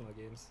weird divisional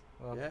games.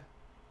 Well, Yeah.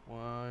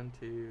 1,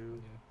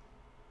 2,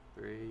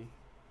 yeah, 3,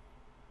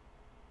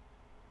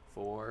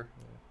 4,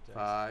 yeah.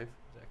 5.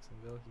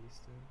 Jacksonville,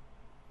 Houston.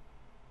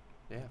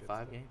 Yeah, Good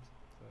 5 stuff. games.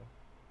 So,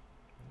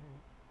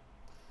 alright.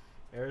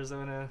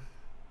 Arizona,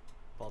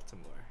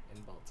 Baltimore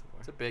in Baltimore.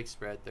 It's a big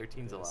spread.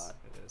 13's a It is, lot.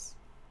 It is.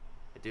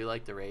 I do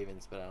like the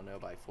Ravens, but I don't know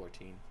by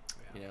 14.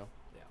 Yeah. You know?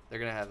 Yeah. They're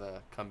going to have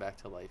a comeback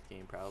to life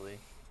game probably.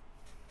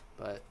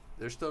 But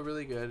they're still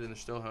really good and they're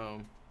still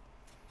home.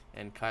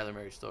 And Kyler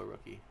Murray's still a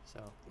rookie, so.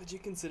 Would you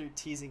consider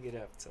teasing it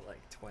up to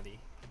like 20?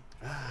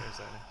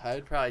 I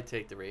would probably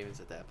take the Ravens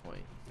at that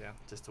point. Yeah.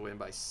 Just to win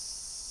by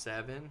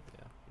 7.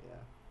 Yeah. Yeah.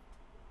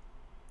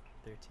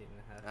 13 and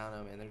a half. I don't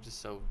know, man. They're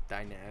just so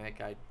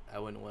dynamic. I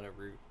wouldn't want to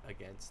root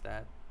against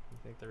that. You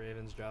think the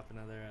Ravens drop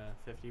another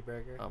 50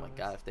 burger? Oh my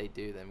God, if they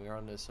do, then we're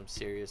onto some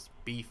serious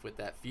beef with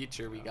that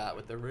future we got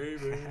with the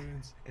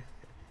Ravens.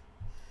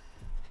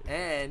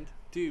 And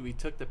dude, we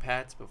took the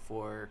Pats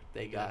before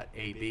they got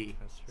AB.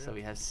 That's true. So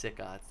we have sick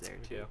odds there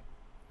too.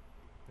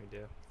 We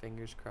do.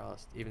 Fingers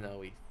crossed. Even though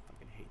we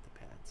fucking hate the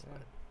Pats, Yeah.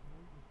 but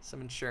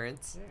some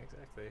insurance. Yeah,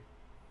 exactly.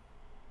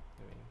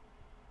 I mean,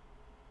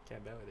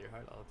 can't bet with your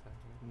heart all the time.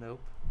 Man.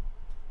 Nope.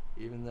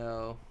 Even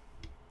though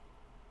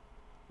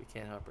we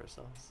can't help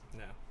ourselves.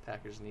 No.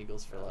 Packers and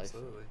Eagles for life.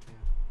 Absolutely. Yeah.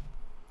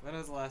 When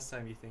was the last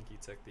time you think you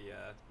took the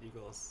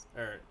Eagles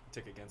or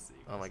took against the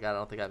Eagles? Oh my God, I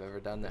don't think I've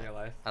ever done In that. your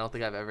life? I don't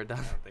think I've ever I done.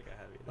 don't think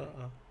I have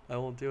either. I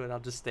won't do it. I'll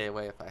just stay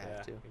away if I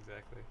have to.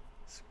 Exactly.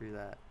 Screw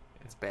that.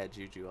 Yeah. It's bad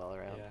juju all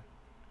around. Yeah.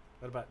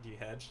 What about, do you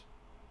hedge?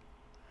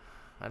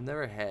 I've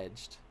never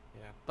hedged,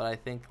 Yeah. but I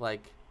think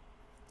like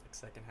Like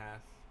second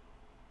half,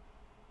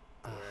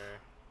 where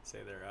say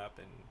they're up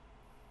and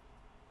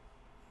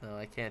no,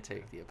 I can't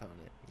take the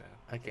opponent. no,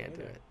 I can't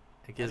do either. it.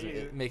 It gives do me. you-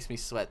 It makes me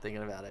sweat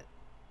thinking about it.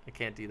 I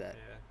can't do that.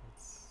 Yeah,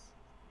 it's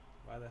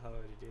why the hell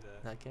would you do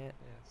that? I can't.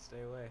 Yeah,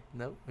 stay away.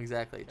 Nope.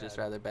 Exactly. Just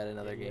God, rather bet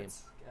another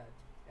Idiots. God,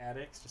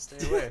 addicts, just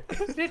stay away.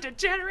 game.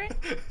 Degenerate.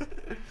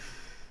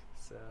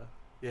 So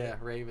Yeah,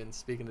 Ravens.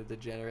 Speaking of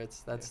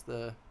degenerates, that's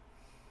the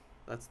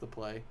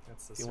play.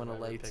 that's the If you wanna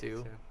survivor lay pick,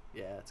 2. too.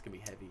 Yeah, it's gonna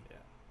be heavy. Yeah.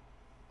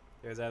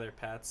 It was either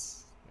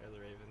Pats or the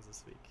Ravens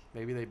this week.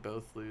 Maybe they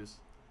both lose.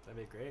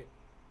 That'd be great.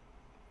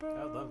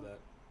 I would love that.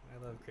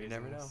 I love You craziness.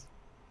 never know.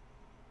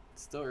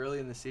 It's still early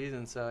in the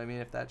season, so I mean,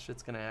 if that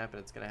shit's gonna happen,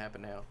 it's gonna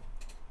happen now.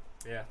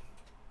 Yeah.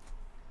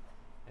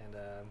 And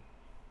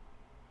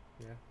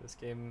yeah, this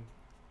game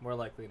more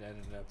likely to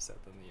end in an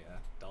upset than the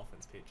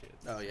Dolphins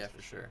Patriots. Oh yeah,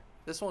 for sure.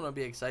 This one will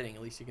be exciting.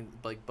 At least you can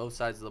like both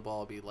sides of the ball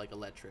will be like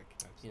electric.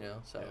 You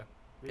know, so yeah.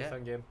 Be yeah. a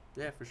fun game.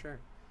 yeah, for sure.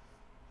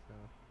 So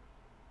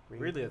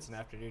weirdly, it's an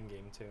afternoon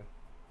game too.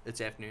 It's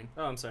afternoon.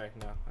 Oh, I'm sorry.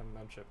 No,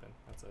 I'm tripping.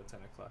 That's at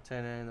 10 o'clock.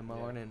 10 in the Yeah.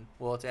 morning.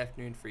 Well, it's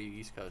afternoon for you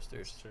East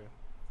Coasters. That's true.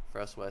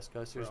 For us West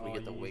Coasters, For we all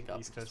get to you wake up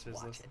East and just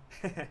Coasters watch it.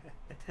 listen.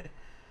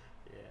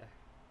 Yeah.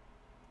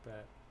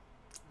 But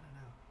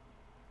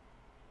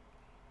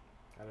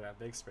I don't know.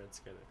 Big spreads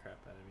scare the crap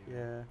out of me.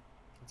 man. Yeah.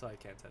 That's why I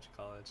can't touch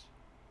college.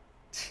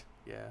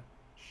 Yeah.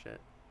 Shit.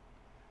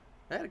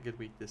 I had a good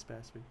week this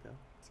past week though.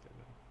 It's good,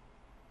 man.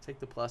 Take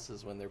the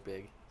pluses when they're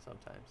big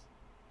sometimes.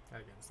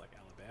 Against like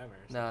Alabama or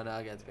No, something. no,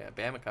 against Yeah.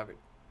 Bama covered.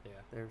 Yeah.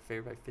 They were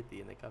favored by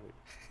 50 and they covered.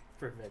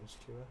 Revenge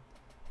Tua.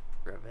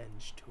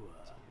 Revenge tour.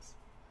 Jeez.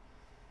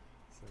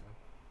 So,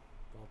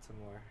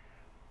 Baltimore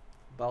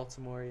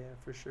Baltimore, yeah,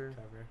 for sure.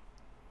 cover.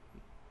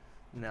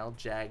 Now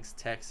Jags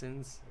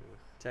Texans. Ugh.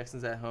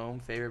 Texans at home,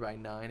 favored by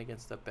 9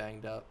 against the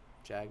banged up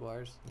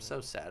Jaguars. I'm Yeah.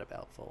 so sad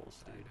about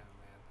Foles, I know, dude. man.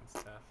 That's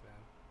tough, man.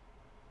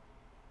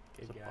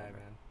 It's Good a guy, bummer.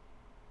 man.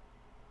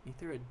 He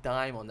threw a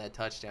dime on that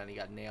touchdown. He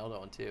got nailed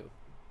on too.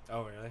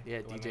 Oh, really?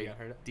 Yeah, The one that got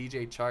hurt?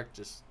 DJ Chark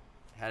just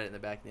had it in the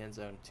back of the end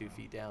zone, 2 Oh.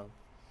 feet down.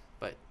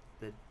 But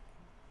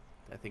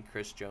I think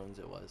Chris Jones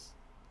it was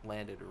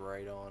landed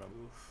right on him.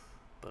 Oof.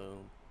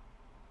 Boom.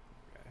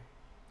 Okay.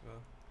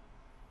 Well,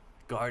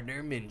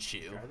 Gardner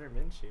Minshew. Gardner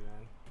Minshew,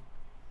 man.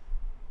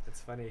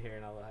 It's funny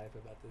hearing all the hype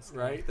about this guy.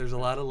 Right? There's a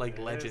lot of like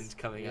There legends is.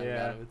 coming out Yeah,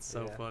 about him. It's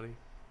so yeah. funny.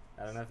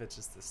 I don't know if it's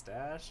just the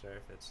stash or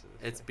if it's just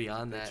It's like,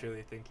 beyond they that.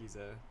 truly think he's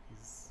There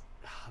was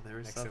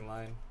next in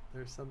line.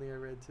 there was something I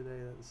read today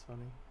that was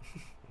funny.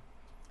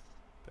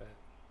 But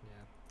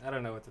yeah, I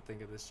don't know what to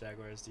think of this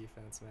Jaguars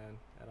defense, man.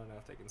 I don't know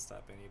if they can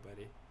stop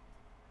anybody.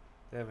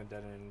 They haven't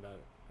done it in about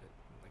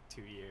like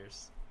 2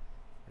 years.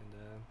 And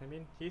I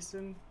mean,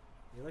 Houston,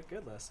 they looked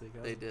good last week.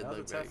 They did that was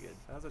look a very tough, good.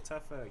 That was a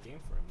tough game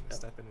for them. Yep.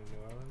 Stepping in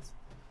New Orleans.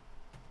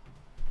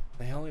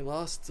 They only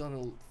lost on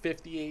a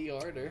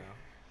 58-yarder. I know.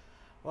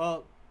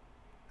 Well,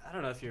 I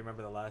don't know if you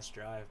remember the last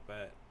drive,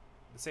 but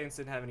the Saints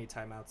didn't have any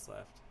timeouts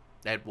left.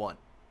 They had 1.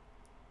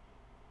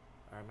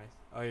 Or am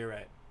I? Oh, you're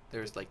right.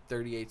 There was like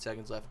 38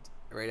 seconds left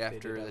right did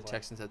after have the 1.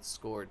 Texans had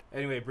scored.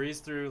 Anyway, Breeze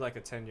threw like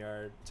a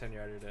 10-yarder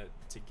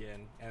to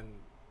Ginn, and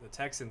the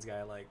Texans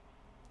guy like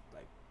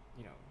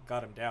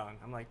got him down.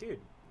 I'm like, dude,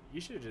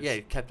 you should have just Yeah,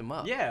 he kept him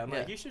up. Yeah, I'm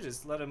like, you should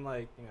just let him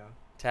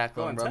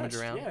tackle go and untouched. rummage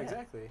around. Yeah,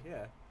 exactly.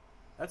 Yeah,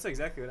 that's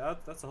exactly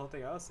that's the whole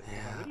thing I was thinking.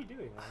 I'm like, Yeah. what are you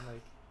doing? I'm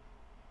like,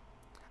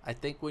 I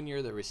think when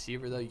you're the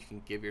receiver though, you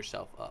can give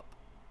yourself up.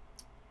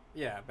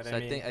 yeah, but So I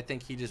mean, I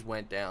think he just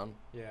went down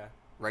yeah.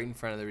 right in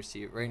front of the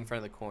receiver, right in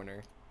front of the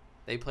corner.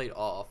 They played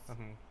off.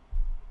 Mhm.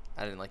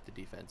 I didn't like the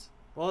defense.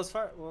 Well,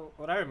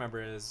 what I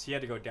remember is he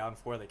had to go down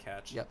for the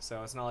catch. Yep.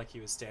 So it's not like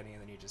he was standing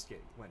and then he just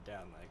went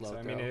down. Like, so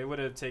Let I mean, go. it would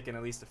have taken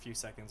at least a few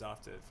seconds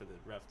off for the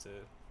ref to.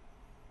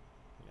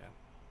 Yeah.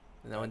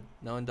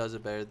 No one does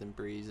it better than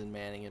Breeze and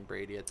Manning and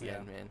Brady at the Yeah.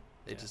 end, man.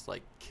 They Yeah. just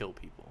like kill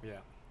people.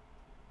 Yeah.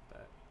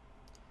 But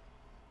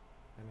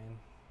I mean,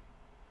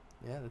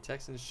 Yeah, the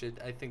Texans should.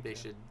 I think they Yeah.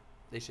 should.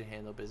 They should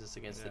handle business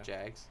against the Yeah.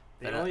 Jags.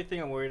 The But, only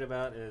thing I'm worried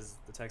about is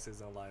the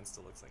Texans line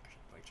still looks like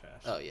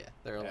trash. Oh yeah,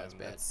 their Yeah, line's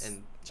bad, that's-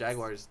 and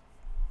Jaguars.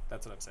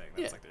 That's what I'm saying.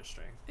 That's Yeah. like their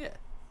strength. Yeah,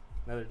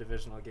 Another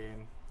divisional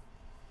game.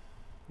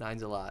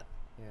 9's a lot.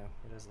 Yeah,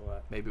 it is a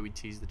lot. Maybe we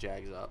tease the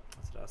Jags up.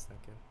 That's what I was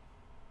thinking.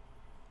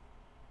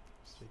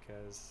 Just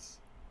because,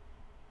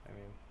 I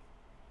mean,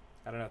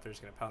 I don't know if they're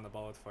just gonna pound the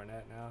ball with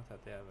Fournette now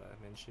that they have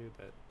Minshew,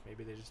 but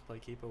maybe they just play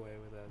keep away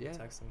with Yeah. the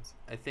Texans.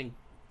 I think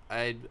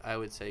I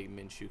would say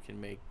Minshew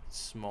can make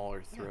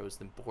smaller throws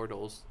than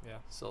Bortles. Yeah.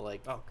 So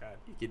like Oh God.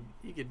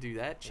 you could do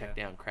that, check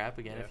Yeah. down crap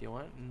again Yeah. if you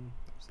want, and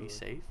Absolutely. be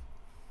safe.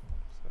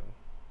 So,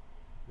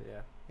 but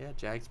yeah. Yeah,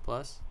 Jags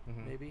plus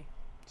Mhm. maybe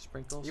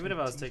sprinkles. Even if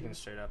I was taking it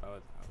straight up, I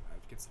would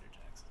consider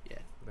Jags. Yeah.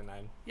 The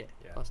 9. Yeah.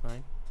 Yeah.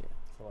 +9. Yeah.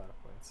 It's a lot of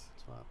points.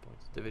 That's a lot of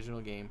points.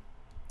 Divisional game.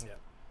 Yeah.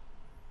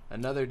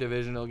 Another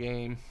divisional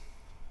game.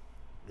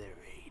 The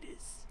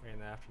Raiders. We're in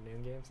the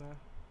afternoon games now.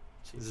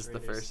 Is this the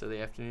first of the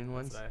afternoon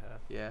ones? That's what I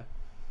have. Yeah.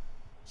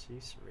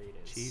 Chiefs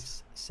Raiders.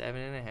 Chiefs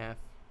 7.5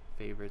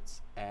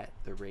 favorites at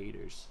the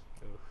Raiders.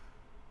 Oof.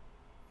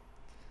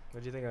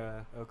 What do you think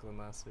of Oakland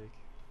last week?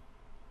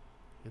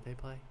 Did they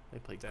play? They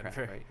played Denver.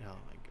 crap, right? Oh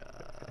my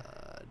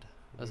god.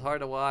 It was hard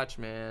to watch,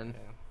 man.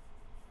 Yeah.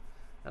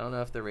 I don't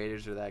know if the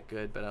Raiders are that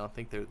good, but I don't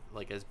think they're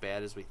like as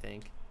bad as we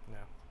think. No.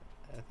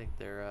 I think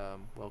they're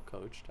well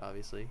coached,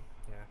 obviously.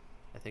 Yeah.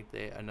 I think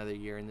they another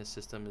year in this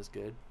system is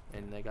good,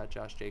 and they got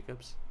Josh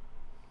Jacobs.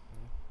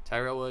 Yeah.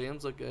 Tyrell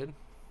Williams looked good.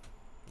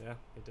 Yeah,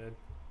 they did.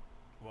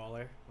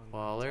 Waller. on the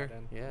Waller, tight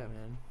end. yeah,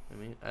 man. I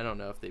mean, I don't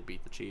know if they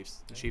beat the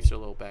Chiefs. The Yeah. Chiefs are a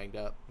little banged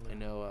up. I Yeah.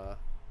 know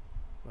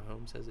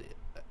Mahomes has an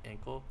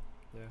ankle.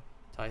 Yeah.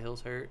 Ty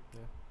Hill's hurt.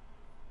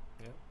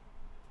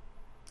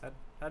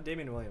 How'd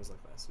Damian Williams look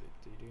last week?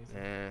 Did you do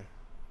anything?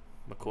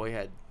 McCoy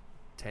had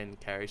 10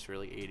 carries for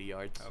like 80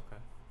 yards.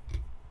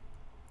 Okay.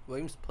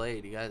 Williams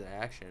played. He got the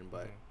action,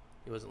 but Mhm.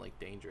 he wasn't like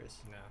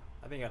dangerous. No,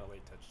 I think he had a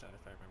late touchdown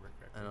if I remember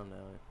correctly. I don't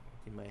know.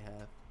 He might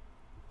have.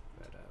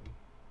 But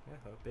yeah,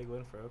 a big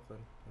win for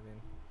Oakland. I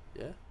mean,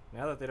 Yeah.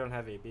 now that they don't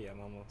have AB, I'm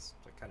almost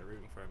like kind of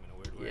rooting for him in a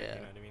weird way. Yeah.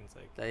 You know what I mean? It's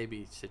like, The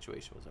AB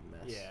situation was a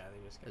mess. yeah,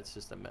 they just. It's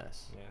just a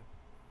mess. Yeah.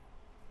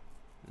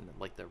 And,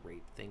 like the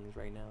rape things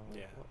right now.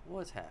 Like, Yeah.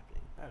 What's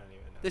happening? I don't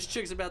even know. This man.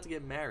 chick's about to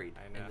get married,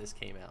 I know. and this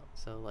came out.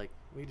 So like,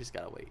 we just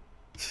gotta wait.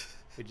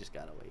 We just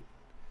gotta wait.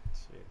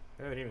 Shit.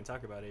 I didn't even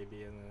talk about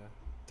AB in the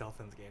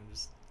Dolphins game,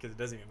 just because it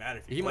doesn't even matter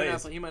if He he might not.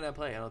 plays. Play, he might not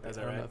play. I don't think. Is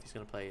I that don't know right? if he's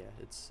gonna play yet.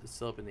 It's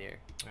still up in the air.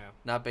 Yeah.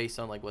 Not based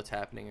on like what's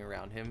happening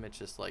around him. It's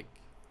just like,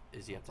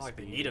 is he up It's to not like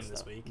they speed need and him this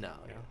stuff? week. No.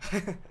 you Yeah.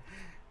 know?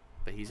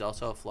 But he's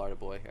also a Florida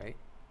boy, right?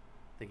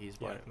 I think he's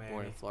born in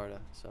Miami. Florida.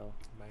 So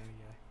Miami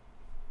guy.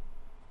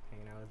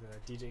 Hanging out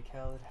with DJ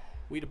Khaled.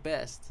 we the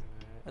best.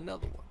 Alright.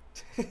 Another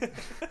one.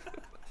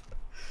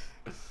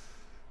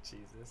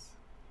 Jesus.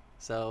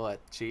 So what?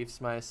 Chiefs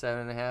minus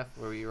 7.5.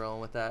 Were we rolling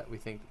with that? We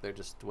think they're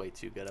just way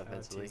too good I'll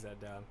offensively. tease that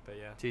down, but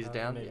yeah. Tease it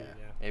down. Maybe, Yeah.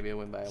 yeah. Maybe a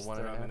win by Just a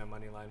throw 'em in 1.5. a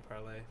money line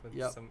parlay with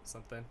Yep.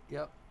 something.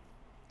 Yep.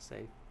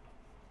 Safe.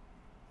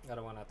 I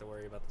don't want to have to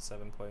worry about the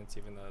 7 points,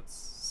 even though it's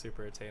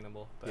super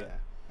attainable. But Yeah.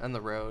 On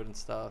the road and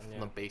stuff, on Yeah.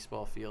 the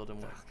baseball field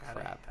and what God,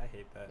 crap. I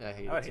hate that. I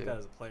hate I would it hate too. that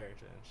as a player,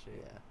 too. and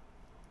Shit.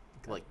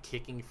 Yeah. Like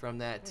kicking from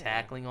that, Yeah,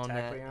 tackling on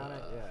tackling that. on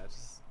it. Yeah,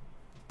 just.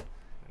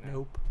 I know.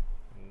 Nope.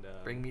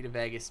 And, Bring me to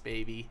Vegas,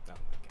 baby. Oh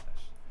my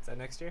gosh. Is that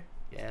next year?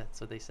 Yeah, that's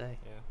what they say.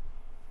 Yeah.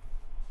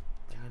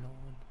 Bring it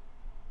on.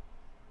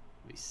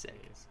 Be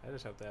sick. Jeez. I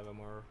just hope they have a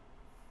more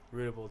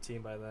rootable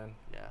team by then.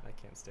 Yeah. I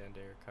can't stand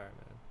Derek Carr,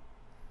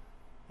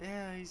 man.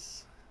 Yeah,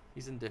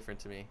 he's indifferent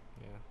to me.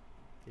 Yeah.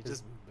 He His-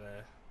 just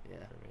bleh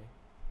Yeah. for me.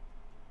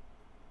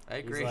 I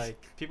agree. He's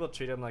like, people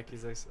treat him like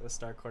he's a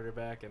star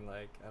quarterback, and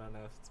like, I don't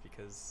know if it's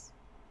because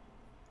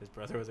his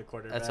brother was a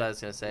quarterback. That's what I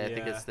was gonna say. I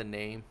think Yeah. it's the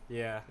name.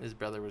 Yeah. His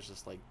brother was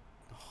just like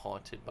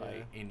haunted by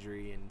Yeah.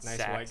 injury and Nice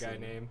sacks white guy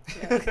and- name.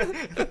 Yeah.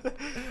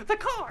 The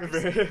Cars.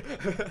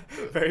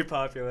 Very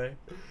popular.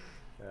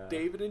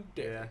 David and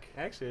Yeah. Derek.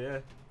 Actually, yeah.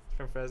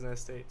 From Fresno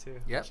State, too.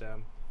 Yep. Which,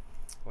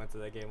 went to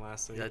that game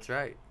last week. That's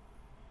right.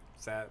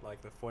 Sat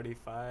like the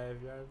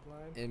 45-yard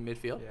line. In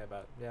midfield. Yeah,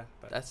 about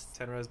That's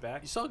 10 rows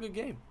back. You saw a good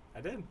game.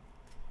 I did.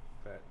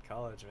 But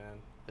college,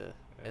 man. Yeah.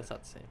 Yeah. It's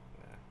not the same.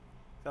 Yeah.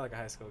 Felt like a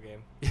high school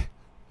game. Yeah.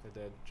 It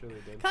did. Truly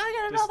did. Can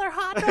I get Just- another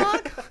hot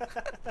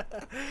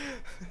dog?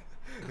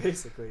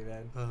 Basically,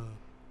 man.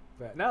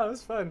 But no, it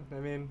was fun. I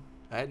mean,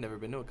 I had never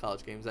been to a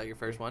college game. Is that your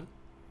first one?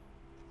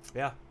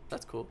 yeah,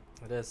 That's cool.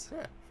 it is.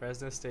 Yeah.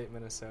 Fresno State,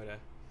 Minnesota.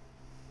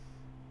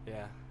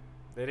 Yeah.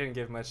 They didn't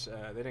give much. They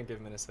didn't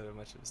give Minnesota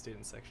much of a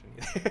student section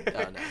either.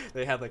 Oh, no.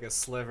 They had like a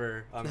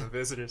sliver on the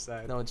visitor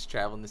side. No one's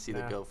traveling to see the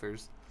Nah.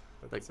 Gophers.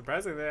 But like-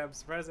 surprisingly, I'm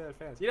surprised they had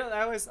fans. You know,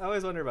 I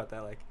always wonder about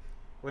that. Like,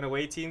 when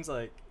away teams,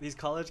 like these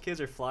college kids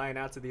are flying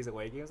out to these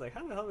away games, like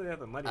how the hell do they have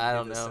the money? I to do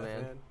don't this know, stuff,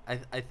 man.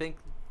 I think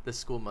the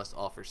school must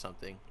offer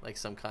something, like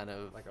some kind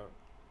of Like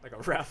like a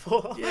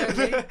raffle.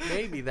 Yeah,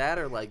 maybe that,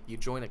 or like you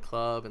join a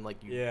club and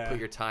like you Yeah. put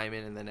your time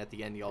in, and then at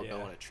the end you all go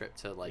Yeah. on a trip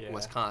to like Yeah.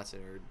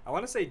 Wisconsin or I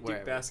want to say Duke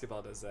wherever.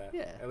 basketball does that.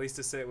 Yeah. At least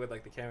to sit with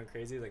like the Cameron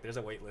Crazies, like there's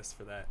a wait list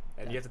for that,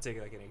 and Yeah. you have to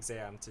take like an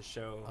exam to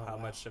show Oh, how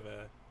wow. much of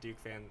a Duke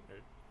fan or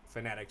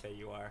fanatic that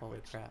you are, holy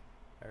which crap.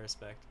 I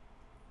respect.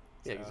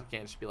 Yeah, because So, you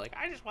can't just be like,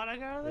 I just want to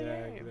go to the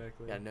yeah, game.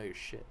 exactly. You gotta know your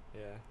shit.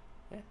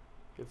 Yeah,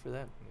 Good for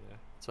them. yeah,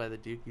 That's why the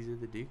Dukies are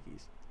the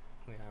Dukies.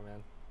 yeah,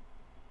 man.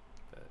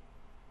 But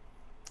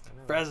I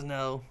know.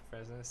 Fresno,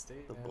 Fresno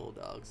State. the man.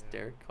 Bulldogs, Yeah.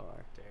 Derek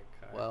Carr.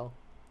 Derek Carr. Well,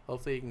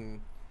 hopefully he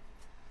can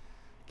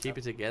keep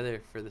it together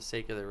for the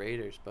sake of the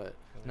Raiders, but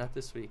Yeah. not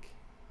this week.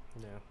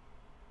 No,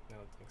 I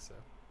don't think so.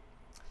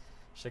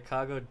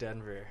 Chicago,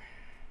 Denver.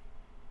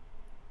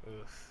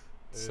 Oof.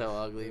 So Oof,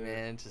 ugly, oof,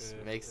 man. Just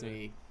oof, makes oof.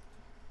 me.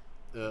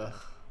 Yeah. Ugh.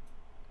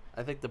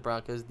 I think the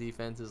Broncos'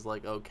 defense is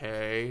like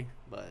okay,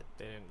 but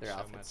They didn't Their show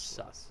offense much sucks.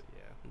 last-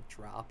 Yeah, it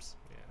drops.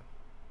 yeah,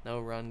 No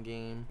run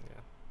game. yeah.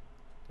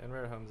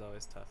 Denver at home's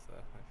always tough, though.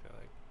 I feel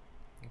like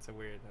it's a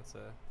weird. It's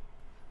a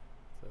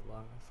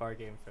long, far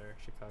game for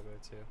Chicago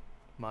too.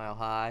 Mile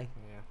high.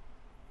 Yeah.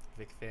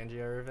 Vic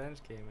Fangio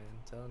revenge came in.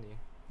 I'm telling you.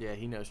 Yeah,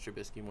 he knows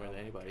Trubisky more Oh than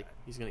my anybody. God.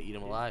 He's gonna eat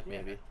him alive, Yeah,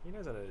 maybe. He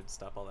knows how to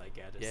stop all that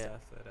gadget Yeah.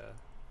 stuff. That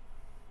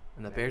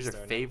And the Never Bears are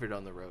started. favored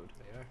on the road,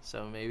 they are.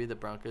 so maybe the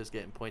Broncos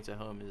getting points at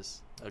home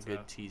is a That's good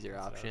what- teaser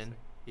that's what I was option, thinking.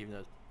 even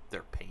though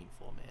they're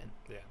painful, man.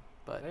 Yeah.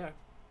 But They are.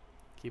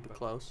 keep it But-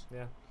 close.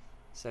 Yeah.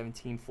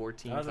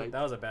 17-14 That type.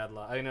 was a bad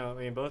loss. I know. I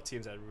mean, both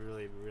teams had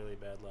really, really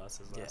bad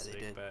losses Yeah, last they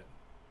week, did. but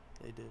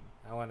They did.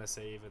 I want to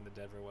say even the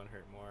Denver one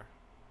hurt more.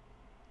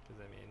 Because,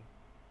 I mean,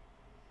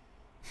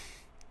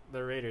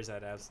 the Raiders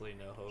had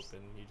absolutely no hope,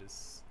 and you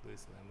just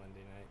lose to them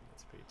Monday night.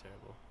 That's pretty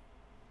terrible.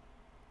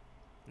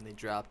 And they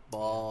dropped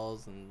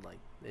balls and like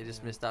they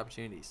just Yeah. missed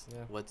opportunities.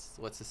 Yeah. What's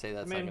to say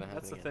that's I mean, not gonna happen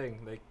that's the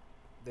again?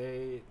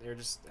 thing. They're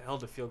just held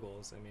to field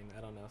goals. I mean,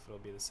 I don't know if it'll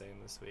be the same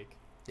this week.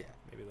 Yeah.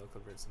 Maybe they'll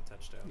convert some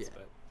touchdowns, Yeah.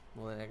 but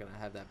Well, they're not gonna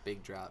have that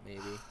big drop,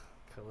 maybe.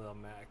 Khalil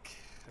Mack.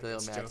 Khalil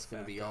against Mack's Joe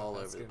gonna be Flacco, all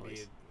that's over the gonna be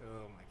place.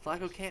 oh my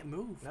Flacco gosh. can't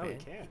move. No, he man.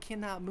 can't. He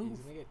cannot move. He's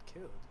gonna get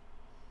killed.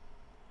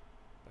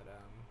 But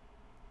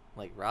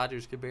Like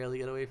Rodgers could barely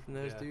get away from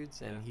those Yeah,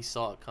 dudes, and yeah. he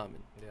saw it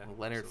coming. yeah.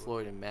 Leonard absolutely.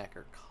 Floyd and Mack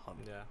are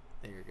coming. Yeah.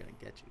 They're gonna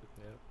get you.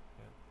 Yep.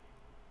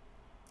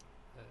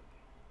 Yep.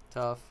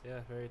 Tough. Yeah,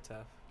 very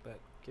tough. But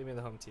give me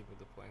the home team with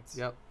the points.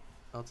 Yep.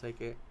 I'll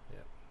take it.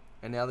 Yep.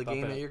 And now the Bump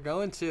game it that up. you're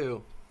going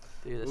to.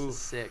 Dude, this Oof. is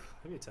sick.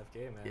 That'd be a tough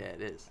game, man. Yeah,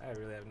 it is. I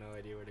really have no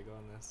idea where to go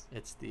on this.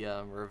 It's the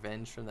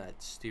revenge from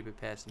that stupid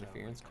pass Oh my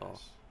interference call.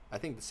 gosh. I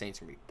think the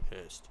Saints are gonna be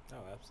pissed, Oh,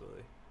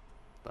 absolutely.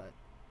 but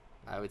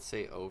I would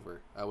say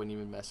over. I wouldn't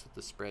even mess with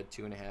the spread.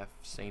 2.5.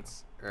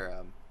 Saints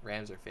or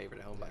Rams are favored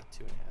at home by Yeah.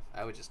 2.5.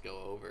 I would just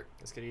go over.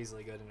 This could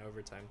easily go to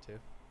overtime too.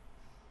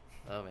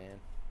 Oh man,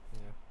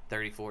 Yeah.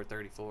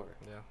 34-34.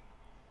 Yeah.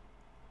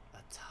 A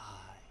tie.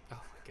 Oh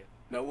my goodness.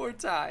 No more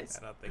ties.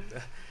 I don't think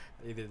that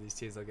either of these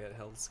teams will get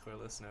held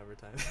scoreless in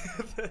overtime.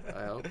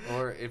 I hope.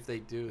 Or if they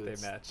do, They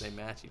they match.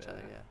 match each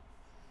other. Yeah. Yeah.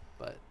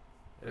 But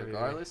It'll be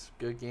regardless,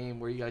 good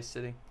game. Where are you guys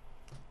sitting?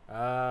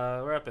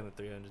 we're up in the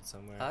 300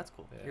 somewhere. Oh, that's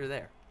cool. Yeah. You're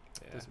there.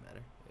 Yeah. Doesn't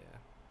matter. Yeah.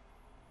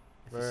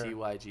 If We're- you see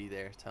YG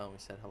there, tell him we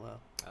said hello.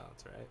 Oh,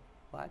 that's right.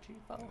 YG,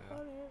 follow Yeah.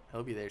 Hunter.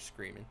 He'll be there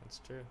screaming. That's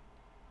true.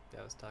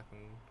 Yeah, I was talking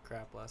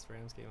crap last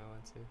Rams game I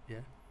went to. Yeah.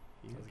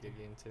 That was a good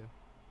game too.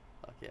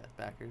 Fuck yeah,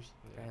 backers,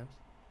 Yeah. Rams.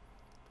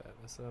 But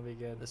this one will be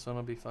good. This one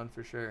will be fun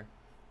for sure.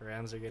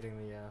 Rams are getting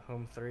the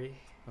home 3.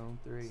 Home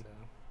 3. So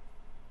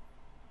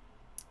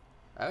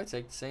I would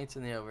take the Saints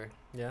in the over.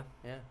 yeah.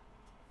 Yeah.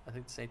 I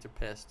think the Saints are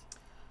pissed.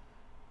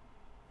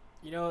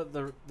 You know,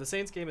 the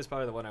Saints game is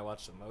probably the one I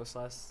watched the most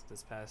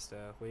this past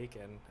week,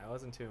 and I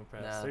wasn't too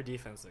impressed. Nah. Their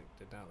defense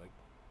did not look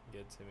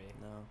good to me.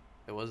 No.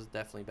 It was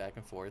definitely back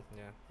and forth.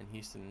 Yeah. And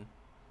Houston,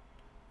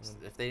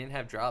 Mm. if they didn't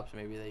have drops,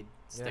 maybe they'd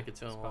stick it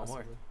to them a little more.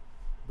 possibly.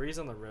 Breeze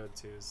on the road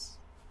too is,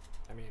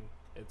 I mean,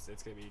 it's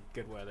gonna be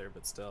good weather,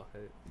 but still,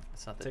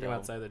 It's not the take him dome.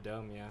 outside the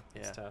dome. Yeah,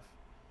 Yeah. it's tough.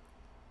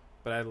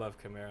 But I love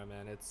Kamara,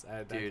 man.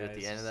 That Dude, at guy the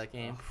is end of just- that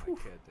game, Oh whew.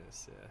 my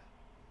goodness, yeah,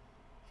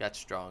 Got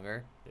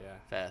stronger, yeah,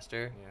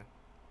 faster. yeah.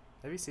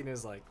 Have you seen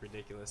his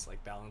ridiculous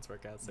balance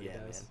workouts that Yeah,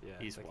 he does? man. Yeah,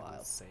 He's it's, wild.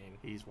 insane.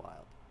 He's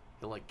wild.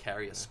 He'll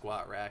carry Yeah. a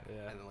squat rack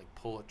Yeah. and then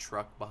pull a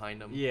truck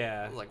behind him.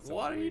 Yeah. Like, some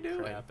what are you weird doing?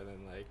 Crap, and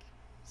then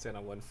stand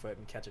on one foot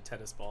and catch a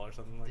tennis ball or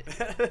something like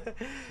Yeah. that.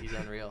 He's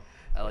unreal.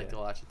 I like Yeah. to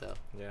watch it though.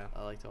 Yeah.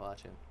 I like to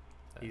watch him.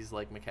 Yeah. He's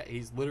like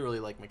he's literally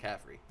like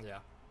McCaffrey. Yeah.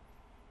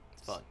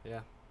 It's fun.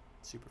 Yeah.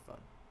 Super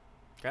fun.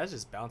 Guys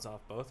just bounce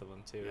off both of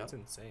them too. Yep. It's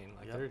insane.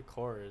 Yep. Their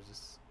core is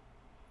just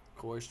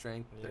Core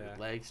strength, their Yeah.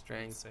 leg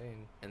strength,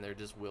 insane. and their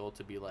just will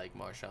to be like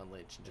Marshawn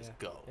Lynch and just Yeah.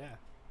 go. Yeah.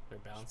 They're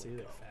bouncy.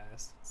 They're go.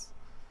 fast. It's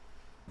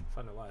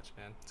fun to watch,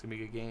 man. It's gonna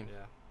be a good game.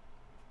 Yeah.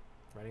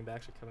 Running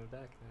backs are coming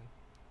back,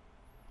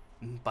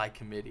 man. By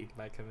committee.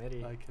 By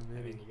committee. By I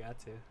committee. mean, you got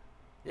to.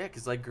 Yeah,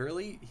 because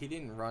Gurley, he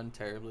didn't run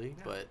terribly,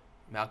 No. but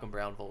Malcolm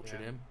Brown vultured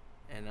Yeah. him,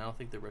 and I don't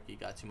think the rookie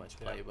got too much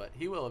play, Yeah. but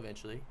he will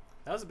eventually.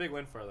 That was a big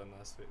win for them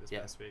this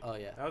Yeah. past week. Oh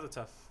yeah. That was a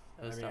tough.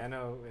 That was I tough.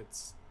 know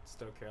it's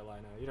Stoke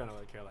Carolina. You don't know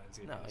what Carolina's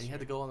going to No, do this you had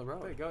to year. go on the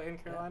road. They go in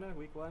Carolina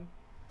week 1.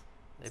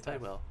 They It's played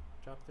tough. well.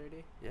 Drop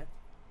 30.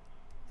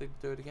 They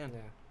do it again.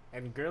 Yeah.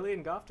 And Gurley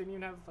and Goff didn't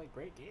even have like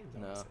great games.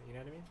 No. Honestly. You know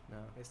what I mean? No.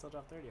 They still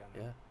dropped 30 on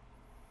them.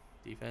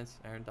 Yeah. Defense,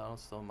 Aaron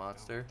Donald's still a Oh my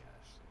monster. gosh.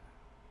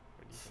 Yeah.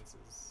 Their defense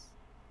is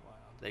wild.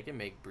 They can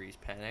make Breeze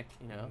panic,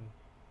 you know.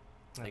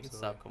 Mhm. They can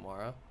stop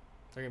Kamara.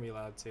 They're gonna be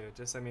loud too.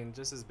 Just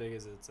as big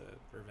as it's a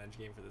revenge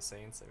game for the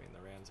Saints. I mean,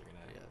 the Rams are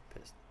gonna. Yeah,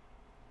 pissed.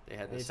 They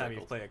had this Anytime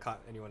you circled. play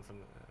anyone from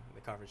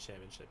the conference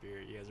championship,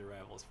 you guys are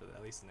rivals for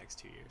at least the next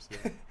 2 years.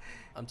 Yeah.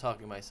 I'm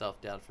talking myself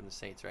down from the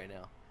Saints right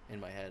now in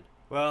my head.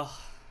 Well,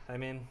 I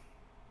mean,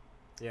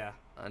 yeah.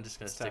 I'm just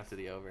gonna It's stick tough. to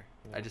the over.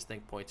 Yeah. I just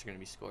think points are gonna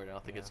be scored. I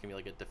don't think it's Yeah. gonna be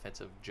like a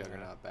defensive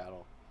juggernaut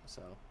battle.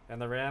 So.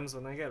 And the Rams,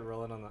 when they get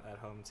rolling at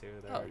home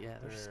too,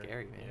 They're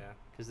scary, man. Yeah.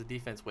 Because the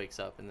defense wakes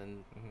up and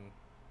then Mm-hmm.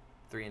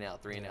 3 and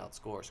out, Yeah.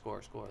 score.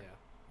 Yeah.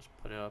 Just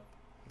put it up.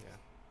 Yeah.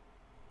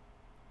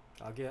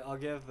 I'll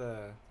give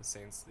the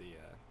Saints the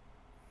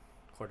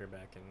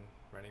quarterback and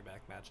running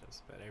back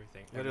matchups, but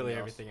literally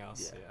everything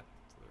else, yeah. to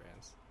the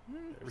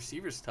Rams.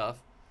 Receiver's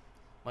tough.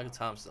 Michael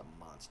Thomas is a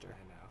monster.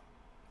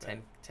 I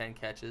know. 10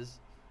 catches,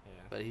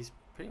 Yeah. but he's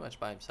pretty much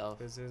by himself.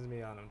 Who's going to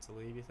be on him?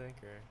 Talib, you think,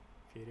 or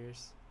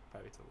Peters?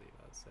 Probably Talib,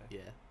 I would say.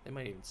 Yeah, they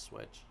might even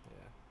switch.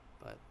 Yeah.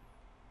 But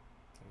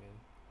I mean,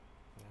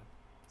 yeah.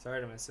 Sorry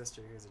to my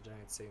sister, who's a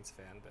giant Saints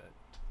fan, but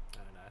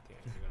I don't know. I think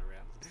I'm gonna go to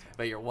Rams this time.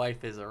 but your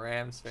wife is a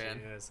Rams fan.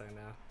 She is, I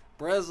know.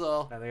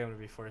 Brizzle. I think I'm gonna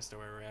be forced to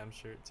wear a Rams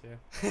shirt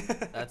too.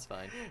 That's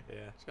fine.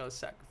 Yeah. Just gotta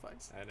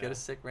sacrifice. I know. Get a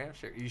sick Rams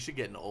shirt. You should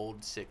get an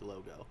old sick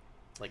logo,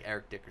 like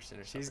Eric Dickerson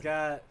or something.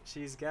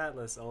 She's got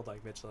this old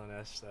like Mitchell and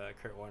Ash,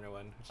 Kurt Warner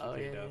one, which is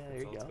pretty dope. there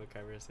It's you old go. school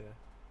covers. Yeah.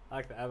 I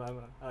like the I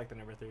like the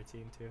number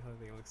 13 too. I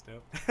think it looks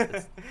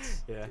dope.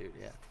 Yeah. Dude,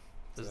 yeah.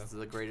 This So. is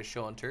the greatest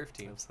show on turf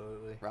team.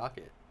 Absolutely. Rock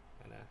it.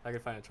 I know. I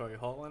could find a Torrey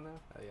Holt one though.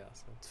 That'd be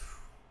awesome.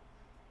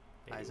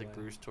 Isaac 81.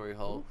 Bruce, Torrey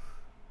Holt,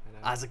 I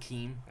know. Isaac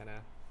Keem, I know.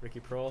 Ricky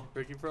Prohl.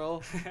 Ricky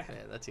Prohl. Man,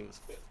 that team was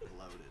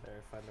loaded.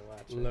 They're fun to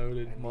watch.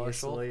 Loaded. And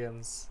Marshall.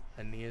 Williams.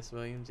 Aeneas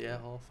Williams, yeah, Yeah.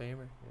 Hall of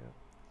Famer. Yeah.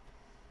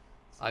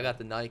 I got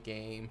the night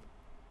game.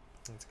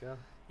 Let's go.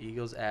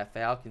 Eagles at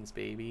Falcons,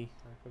 baby.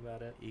 Talk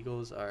about it.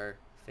 Eagles are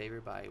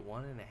favored by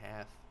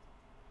 1.5.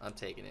 I'm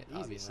taking it, Easy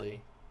obviously.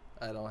 money.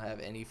 I don't have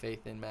any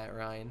faith in Matt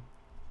Ryan.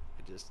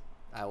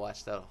 I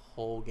watched that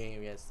whole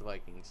game against the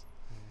Vikings,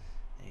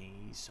 and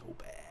he's so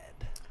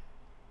bad.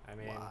 I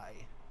mean, Why?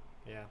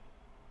 yeah.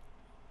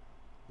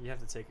 You have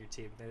to take your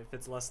team. If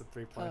it's less than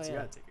 3 points, you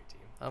yeah. gotta take your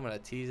team. I'm gonna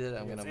tease it.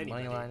 I'm Against gonna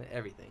money anybody. line it,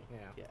 everything. Yeah.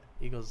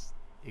 Yeah.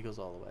 Eagles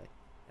all the way.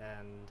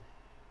 And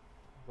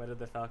what did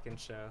the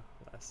Falcons show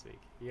last week?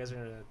 You guys are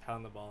gonna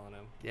pound the ball on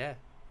them. Yeah.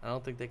 I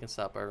don't think they can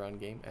stop our run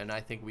game, and I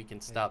think we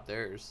can stop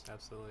theirs.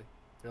 Absolutely.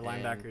 Their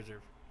And- linebackers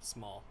are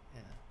small.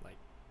 Yeah. Like,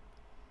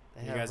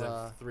 They you guys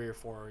have 3 or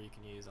 4 you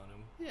can use on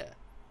them. Yeah.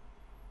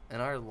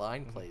 And our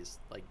line Mhm. plays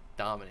like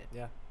dominant.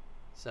 Yeah.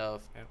 So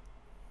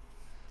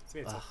It's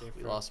gonna be a tough game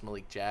we for lost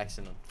Malik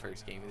Jackson on the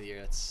first game of know. the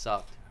year. That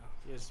sucked.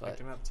 You just but- picked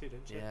him up too,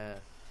 didn't you? Yeah.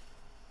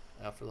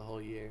 Out for the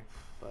whole year,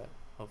 but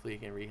hopefully he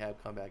can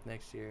rehab, come back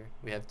next year.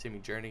 We have Timmy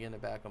Jernigan to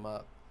back him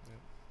up.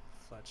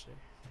 Fletcher.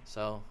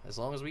 So as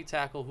long as we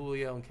tackle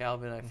Julio and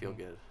Calvin, I feel Mhm.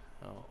 good.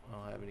 I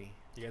don't have any.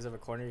 Do you guys have a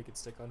corner you could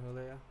stick on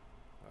Julio?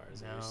 Or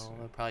is it just,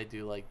 No, I'll probably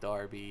do like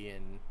Darby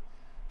and,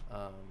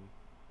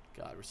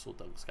 God, Rasul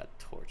Douglas got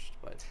torched,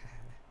 but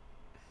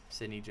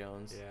Sidney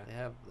Jones.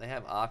 Yeah. They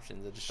have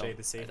options. I just Shade don't,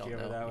 the safety I don't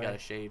over know. that You way? got to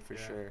shade for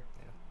Yeah. sure.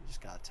 Yeah. You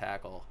just got to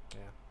tackle. Yeah.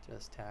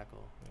 Just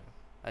tackle. Yeah.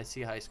 I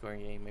see a high scoring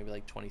game, maybe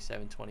like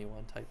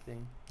 27-21 type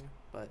thing. Yeah.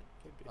 But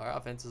Could be. our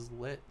offense is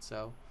lit,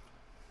 so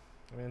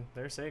I mean,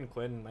 they're saying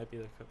Quinn might be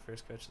the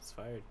first coach that's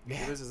fired. Yeah.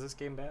 He loses this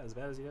game as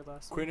bad as he did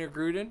last week. Quinn or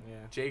Gruden?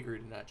 Yeah. Jay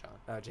Gruden, not John.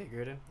 Oh, Jay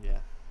Gruden. Yeah.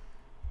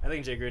 I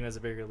think Jay Gruden has a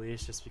bigger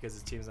leash just because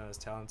his team's not as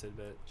talented.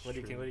 But what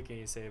True. can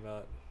you say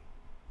about?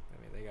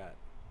 I mean, they got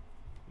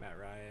Matt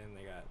Ryan.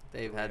 They got.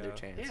 They've had their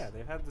Julio. chance. Yeah,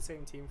 they've had the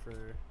same team for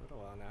a little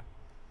while now.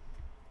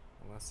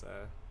 Unless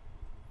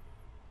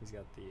he's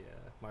got the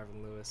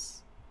Marvin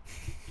Lewis.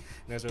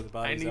 Knows where the I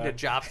bodies need are. a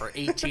job for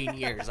 18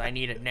 years. I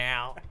need it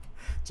now.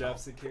 Job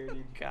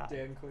security. God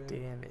Dan Quinn.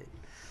 damn it.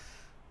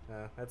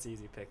 That's an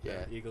easy pick.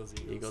 Yeah. Though. Eagles.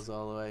 Eagles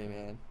all the way,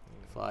 man.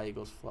 Yeah. Fly,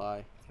 Eagles, fly.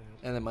 Yeah.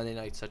 And then Monday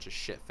night's such a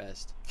shit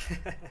fest.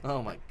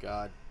 Oh, my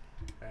God.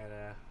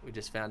 And, We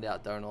just found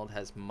out Darnold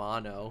has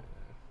mono.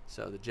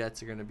 So the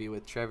Jets are going to be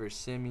with Trevor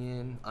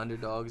Siemian.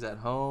 Underdogs at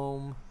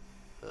home.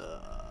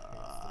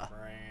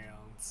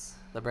 Browns.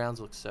 The Browns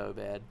look so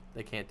bad.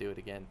 They can't do it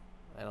again.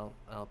 I don't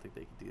think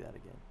they can do that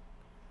again.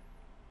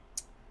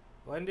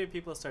 When do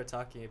people start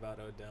talking about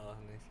Odell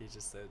and if he's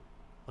just a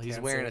Well, he's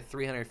Cancer. wearing a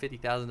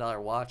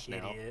 $350,000 watch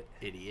now.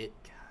 idiot?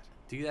 God.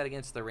 Do that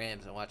against the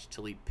Rams and watch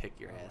Talib pick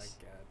your Oh ass.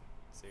 my god.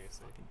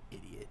 Seriously. Fucking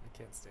idiot. I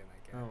can't stand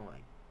that guy. Oh my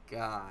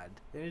God.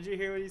 And did you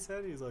hear what he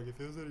said? He's like, if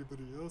it was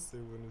anybody else, they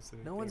wouldn't have said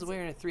anything. No one's It's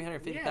wearing a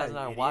 $350,000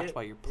 Yeah, watch idiot.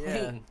 while you're Yeah.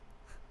 playing.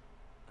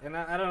 And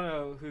I don't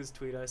know whose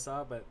tweet I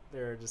saw, but they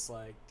were just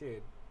like,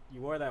 dude, you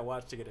wore that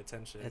watch to get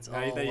attention. That's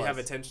Now all that it you have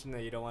was. attention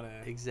that you don't want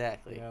to,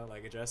 Exactly.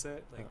 like address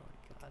it. Like, oh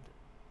my God.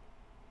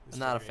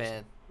 this I'm not a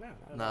generation. fan. No,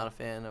 not at Not all. a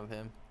fan of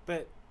him.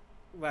 But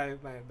my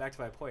back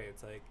to my point.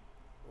 It's like,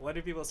 what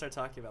do people start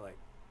talking about? Like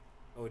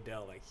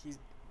Odell, like he's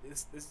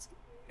this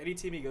any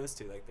team he goes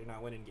to, like they're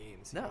not winning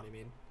games. You know No. what I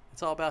mean?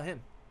 It's all about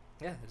him.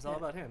 Yeah, it's all Yeah.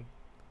 about him.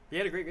 He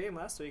had a great game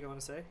last week. I want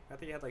to say. I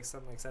think he had like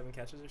 7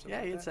 catches or something. Yeah,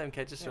 like he had that. 7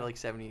 catches for Yeah. like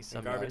 70 In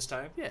some garbage yards.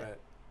 time. Yeah. But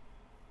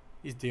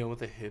He's dealing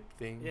with a hip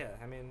thing. yeah,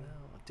 I mean, No,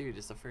 dude,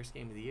 it's the first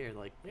game of the year.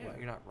 Like, Yeah. what,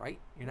 you're not right?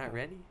 You're not No.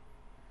 ready?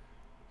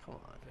 Come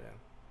on. yeah,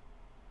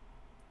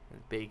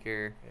 And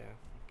Baker.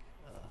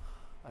 yeah.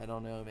 I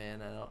don't know,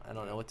 man. I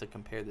don't know what to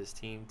compare this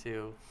team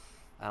to.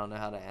 I don't know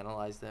how to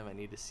analyze them. I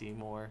need to see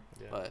more.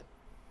 Yeah. But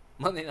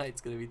Monday night's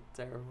gonna be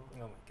terrible. Oh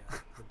my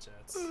God, the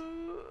Jets.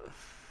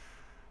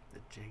 The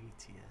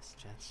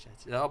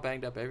Jets. They're all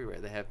banged up everywhere.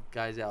 They have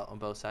guys out on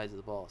both sides of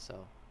the ball.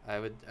 So I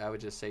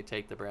would just say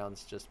take the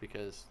Browns just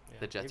because Yeah.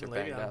 the Jets Even are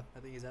banged Le'Veon, up. I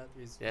think he's out.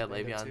 He's Yeah,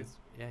 banged up too.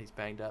 Le'Veon's he's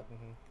banged up.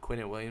 Mhm.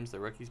 Quinnen Williams, the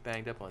rookie's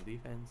banged up on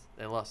defense.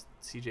 They lost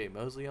C.J.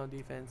 Mosley on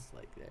defense.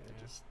 Like they're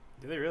Yeah. just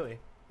Do they really?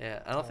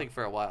 yeah. I don't think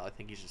for a while. I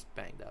think he's just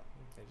banged up.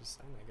 They just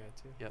signed that guy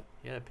too. Yep,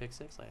 he had a pick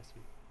 6 last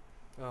week.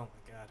 Oh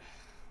my God,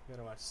 we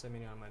gotta watch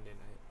Simeon on Monday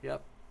night.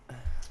 Yep.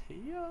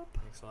 Yep.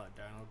 Thanks a lot,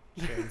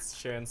 Darnold.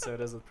 Sharing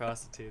sodas with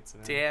prostitutes.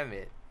 Man. Damn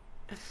it.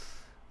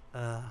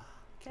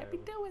 Can't be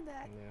Terrible. doing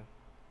that.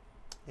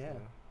 Yeah. Yeah. So,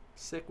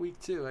 Sick week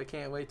 2. I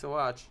can't wait to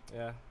watch.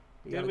 yeah.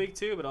 You Good gotta- week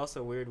 2, but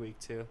also weird week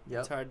 2. Yep.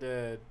 It's hard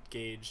to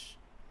gauge.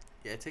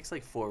 Yeah, it takes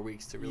like 4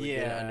 weeks to really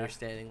get Yeah. an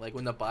understanding. Like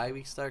when the bye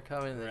weeks start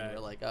coming, then Right. you're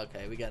like,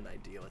 okay, we got an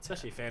idea what's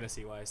Especially happening.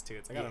 fantasy wise too.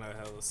 It's like I don't know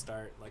how it'll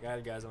start. Like I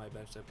had guys on my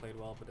bench that played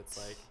well, but it's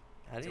like,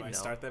 I do didn't I know.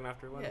 start them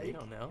after 1 Yeah, week? you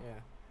don't know. Yeah.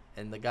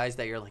 And the guys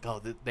that you're like,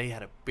 oh, they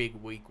had a big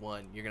week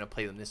 1, you're gonna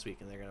play them this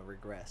week, and they're gonna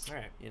regress. All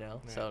right. You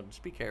know, Yeah. so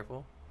just be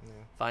careful. Yeah.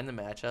 Find the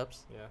matchups.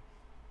 Yeah.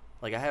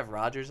 Like I have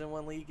Rodgers in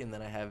one league, and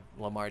then I have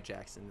Lamar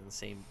Jackson in the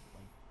same.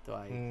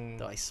 Like,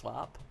 do I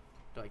swap?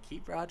 Do I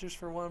keep Rodgers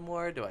for one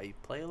more? Do I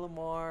play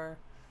Lamar?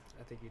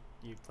 I think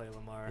you play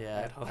Lamar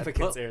Yeah, at home I against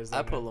put, Arizona.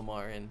 I put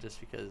Lamar in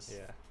just because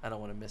Yeah. I don't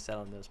want to miss out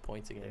on those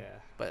points again. Yeah.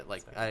 But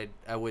like Exactly.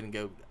 I wouldn't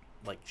go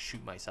like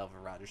shoot myself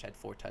if Rodgers had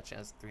 4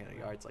 touchdowns, 300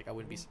 Yeah. yards. Like I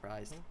wouldn't be Mhm.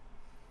 surprised. Mhm.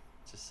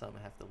 It's just something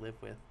I have to live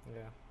with.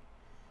 Yeah.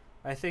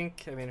 I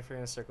think. I mean, if we're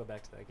gonna circle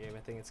back to that game, I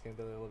think it's gonna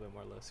be a little bit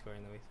more low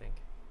scoring than we think.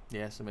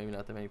 Yeah, so maybe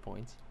not that many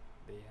points.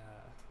 The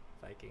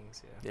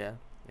Vikings. Yeah. Yeah,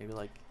 maybe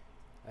like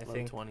I low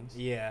think 20s.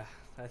 Yeah,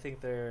 I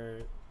think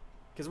they're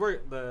because we're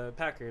the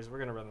Packers. We're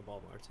gonna run the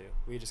ball more too.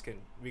 We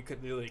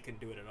literally couldn't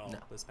do it at all No.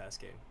 this past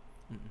game.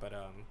 Mm-mm. But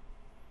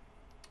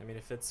I mean,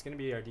 if it's gonna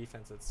be our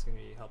defense that's gonna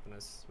be helping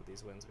us with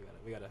these wins,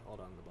 we gotta hold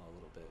on to the ball a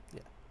little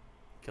bit.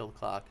 Kill the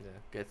clock. Yeah.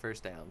 Get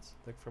first downs.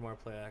 Look for more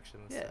play action.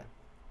 This Yeah. time.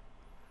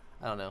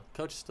 I don't know.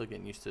 Coach is still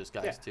getting used to his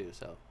guys Yeah. too,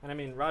 so And I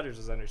mean, Rodgers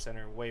is under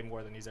center way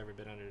more than he's ever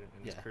been under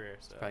in his Yeah. career.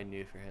 it's So probably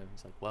new for him.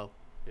 He's like, whoa.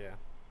 yeah,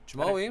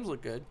 Jamal I- Williams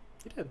looked good.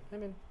 he did. I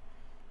mean,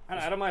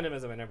 I don't mind him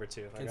as my number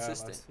 2. Like,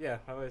 Consistent.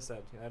 I've always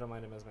said I don't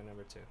mind him as my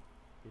number 2.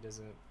 He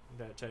doesn't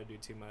try to do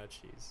too much.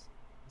 He's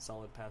a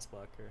solid pass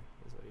blocker,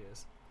 is what he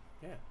is.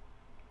 Yeah.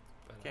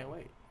 But, Can't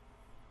wait.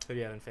 Who do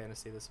you have in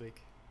fantasy this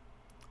week?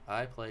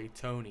 I play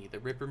Tony, the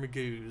Ripper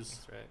Magoos.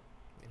 That's right.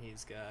 And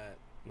he's got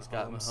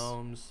Got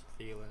Mahomes,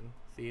 Thielen,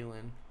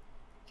 Thielen,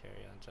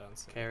 Kerryon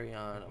Johnson. Carry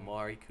On, Mhm.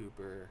 Amari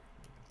Cooper,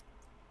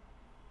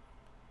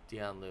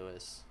 Deion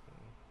Lewis,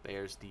 Mm.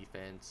 Bears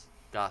defense,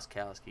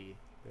 Goskowski.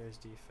 Bears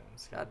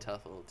defense. Got a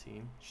tough little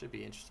team. Should be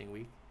an interesting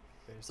week.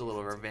 Bears It's a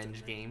little defense in revenge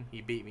Denver. game.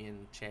 He beat me in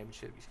the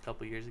championship a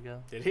couple years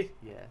ago. Did he?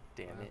 Yeah,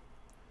 damn Wow. it.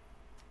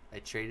 I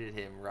traded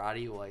him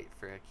Roddy White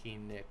for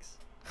Hakeem Nicks,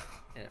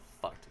 and it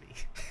fucked me.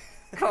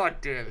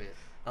 God damn it.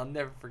 I'll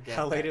never forget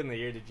How late that. in the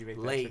year did you make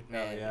that? Late, trade? Oh,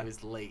 man. yeah. It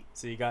was late.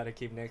 So you got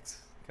Akeem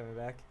Nicks coming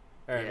back?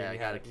 Or, Yeah, I you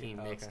got had- Hakeem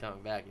oh, Nicks okay.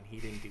 coming back, and he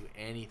didn't do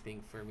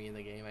anything for me in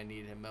the game I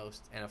needed him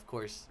most. And of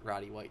course,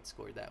 Roddy White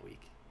scored that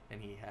week,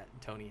 and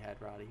Tony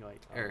had Roddy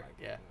White. Oh my Yeah,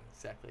 goodness.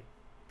 exactly.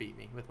 Beat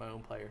me with my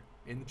own player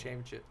in the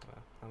championship.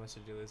 Wow. How much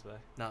did you lose by?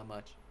 Not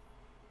much.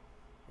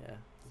 Yeah,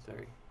 it's So-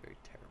 very, very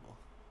terrible.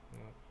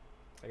 Well,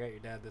 I got your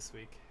dad this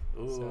week.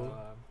 Ooh.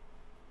 So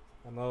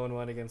I'm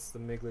 0-1 against the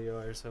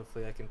Migliors.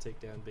 Hopefully I can take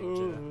down Big Joe.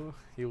 Ooh,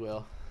 you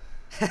will.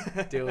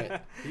 Do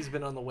it. He's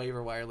been on the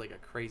waiver wire like a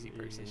crazy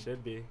person. He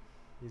should be.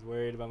 He's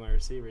worried about my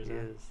receivers. He huh?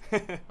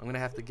 is. I'm gonna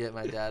have to get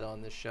my dad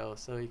on this show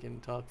so he can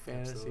talk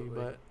fantasy. Absolutely.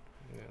 But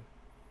Yeah.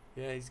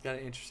 yeah, he's got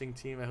an interesting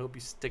team. I hope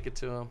you stick it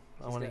to him.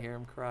 I He's want to got- hear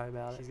him cry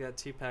about He's it. got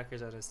 2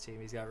 Packers on his team.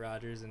 He's got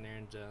Rodgers and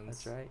Aaron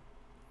Jones. That's right.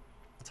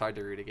 It's hard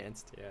to root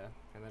against. Yeah.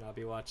 And then I'll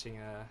be watching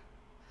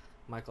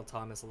Michael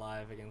Thomas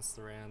live against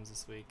the Rams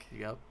this week.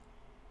 Yep.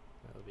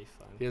 That'll be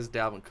fun. He has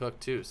Dalvin Cook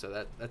too, so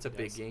that's a He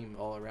big does. game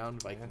all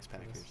around. Yeah, Vikings it is.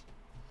 Packers.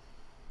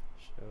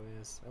 Show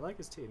is. I like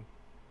his team.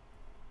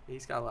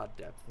 He's got a lot of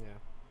depth, Yeah.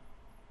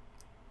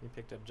 He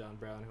picked up John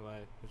Brown, who I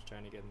was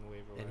trying to get in the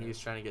waiver wire. and he was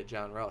trying to get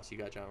John Ross. You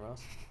got John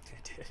Ross? I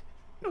did.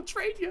 He'll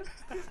trade you.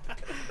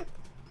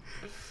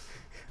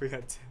 We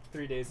got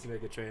 3 days to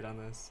make a trade on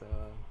this, so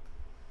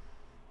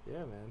yeah,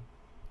 man.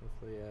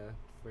 Hopefully,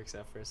 works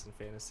out for us in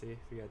fantasy.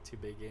 We got 2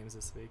 big games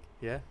this week.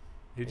 Yeah.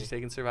 Who'd you Hey.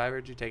 take in Survivor?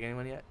 Did you take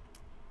anyone yet?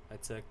 I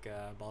took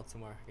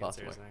Baltimore against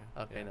Baltimore. Arizona.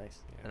 Okay, Yeah, nice.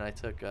 yeah. And I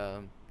took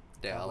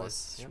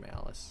Dallas, Yep.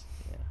 Schmalis.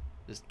 Yeah.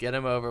 Just get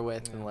them over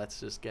with, and Yeah. let's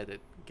just get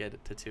it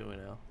to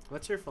 2-0.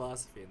 What's your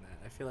philosophy in that?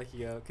 I feel like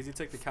you go because you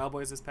took the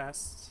Cowboys this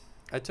past.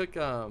 I took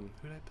who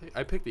did I pick?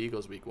 I picked the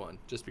Eagles week 1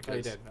 just because. Oh,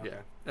 you did? Okay.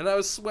 Yeah. And I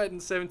was sweating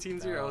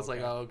 17-0. I was like,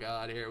 okay. oh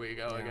god, here we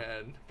go Yeah.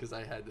 again, because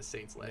I had the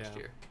Saints last Yeah.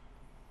 year.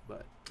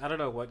 But I don't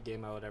know what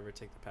game I would ever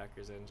take the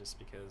Packers in, just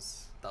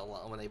because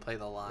when they play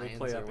the Lions,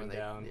 play or up when and they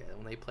down.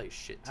 when they play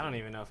shit. I don't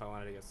team. even know if I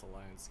wanted against the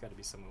Lions. It's got to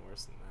be someone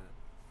worse than that.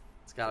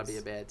 It's got to be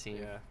a bad team.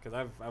 Yeah, because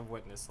I've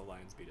witnessed the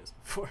Lions beat us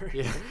before.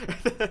 Yeah.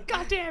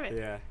 God damn it.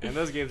 Yeah, and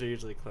those games are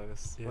usually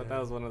close. Yeah. But that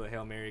was one of the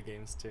Hail Mary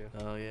games too.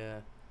 Oh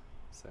yeah.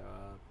 So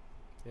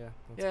yeah.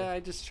 Yeah, I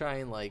just try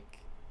and like.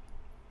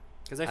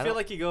 Because I I feel don't-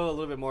 like you go a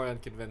little bit more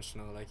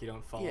unconventional. Like you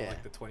don't follow Yeah.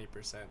 like the 20%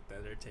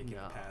 that are taking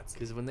the Pats.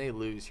 because when they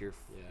lose, you're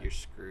Yeah. you're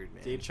screwed,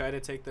 man. Do you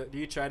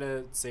try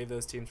to save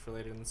those teams for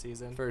later in the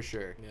season? For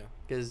sure. Yeah.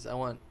 Because I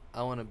want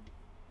to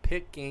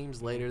pick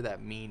games later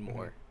that mean Mhm.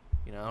 more.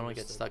 You know, I don't want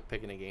to get Understood. stuck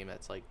picking a game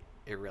that's like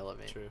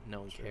irrelevant. True,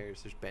 No one true.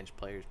 cares. There's bench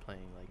players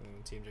playing like.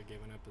 And teams are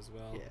giving up as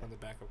well Yeah. when the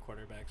backup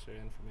quarterbacks are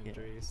in from Yeah,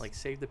 injuries. like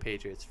save the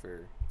Patriots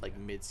for like Yeah.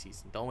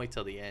 mid-season. Don't wait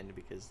till the end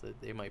because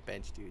they might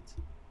bench dudes.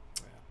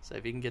 yeah. So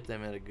if you can get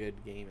them at a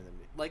good game in the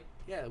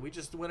we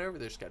just went over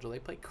their schedule. They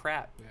play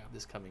crap Yeah.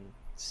 this coming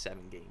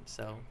 7 games.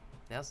 So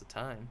Yeah. now's the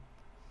time.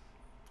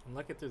 I'm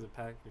looking through the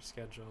Packers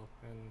schedule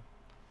and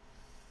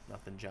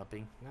Nothing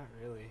jumping. not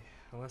really,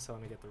 unless I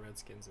want to get the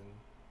Redskins in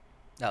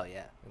Oh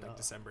yeah. like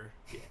December.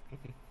 Yeah.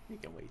 You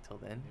can wait till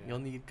then. Yeah. You'll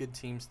need good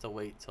teams to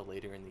wait till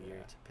later in the year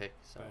Yeah. to pick.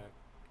 So But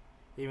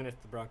even if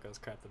the Broncos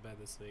crap the bed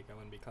this week, I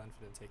wouldn't be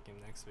confident taking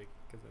them next week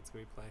because that's who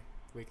we play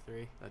week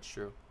 3 that's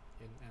true.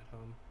 at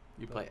home.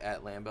 You But play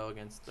at Lambeau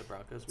against the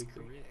Broncos That's week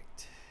 3.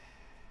 correct.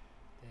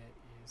 That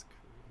is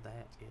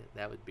correct.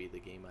 That would be the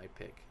game I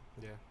pick.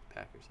 Yeah,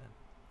 Packers in.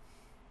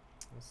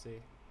 we'll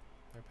see.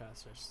 Their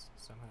pass rush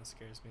somehow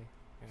scares me,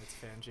 and it's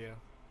Fangio.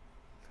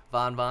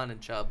 Von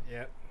and Chubb.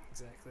 Yep,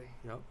 exactly.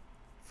 Yep.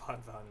 Von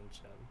and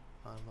Chubb.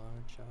 Von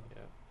and Chubb.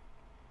 Yep.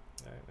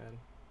 All right, man.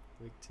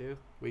 Week 2.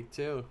 Week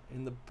 2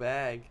 in the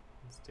bag.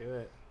 Let's do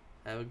it.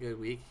 Have a good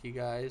week, you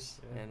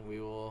guys, Yeah. and we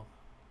will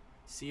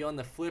see you on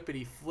the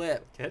flippity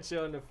flip. Catch you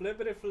on the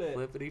flippity flip.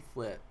 Flippity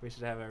flip. We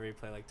should have that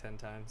replay like 10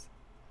 times.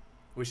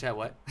 We should have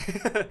what?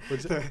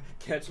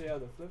 Catch you on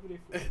the flippity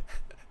flip.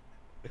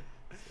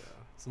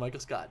 It's Michael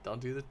Scott.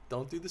 Don't do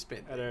the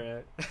spin. All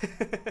thing.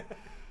 right.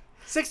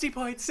 60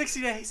 points,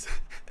 60 days.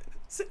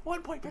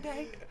 1 point per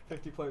day.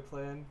 50-point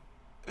plan.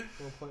 1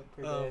 point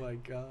per day. Oh my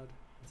god.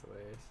 That's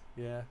hilarious.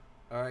 Yeah.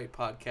 All right,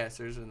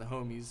 podcasters in the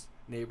homies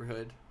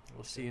neighborhood.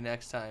 We'll see you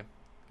next time.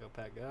 Go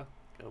Pack, go.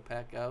 Go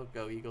Pack, go.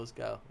 Go Eagles,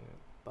 go. Yeah.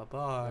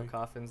 Bye-bye. No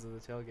coffins of the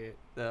tailgate.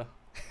 No.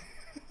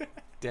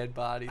 Dead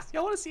bodies.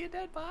 Y'all want to see a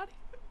dead body?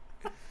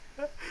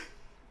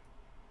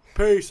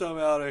 Peace. I'm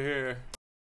out of here.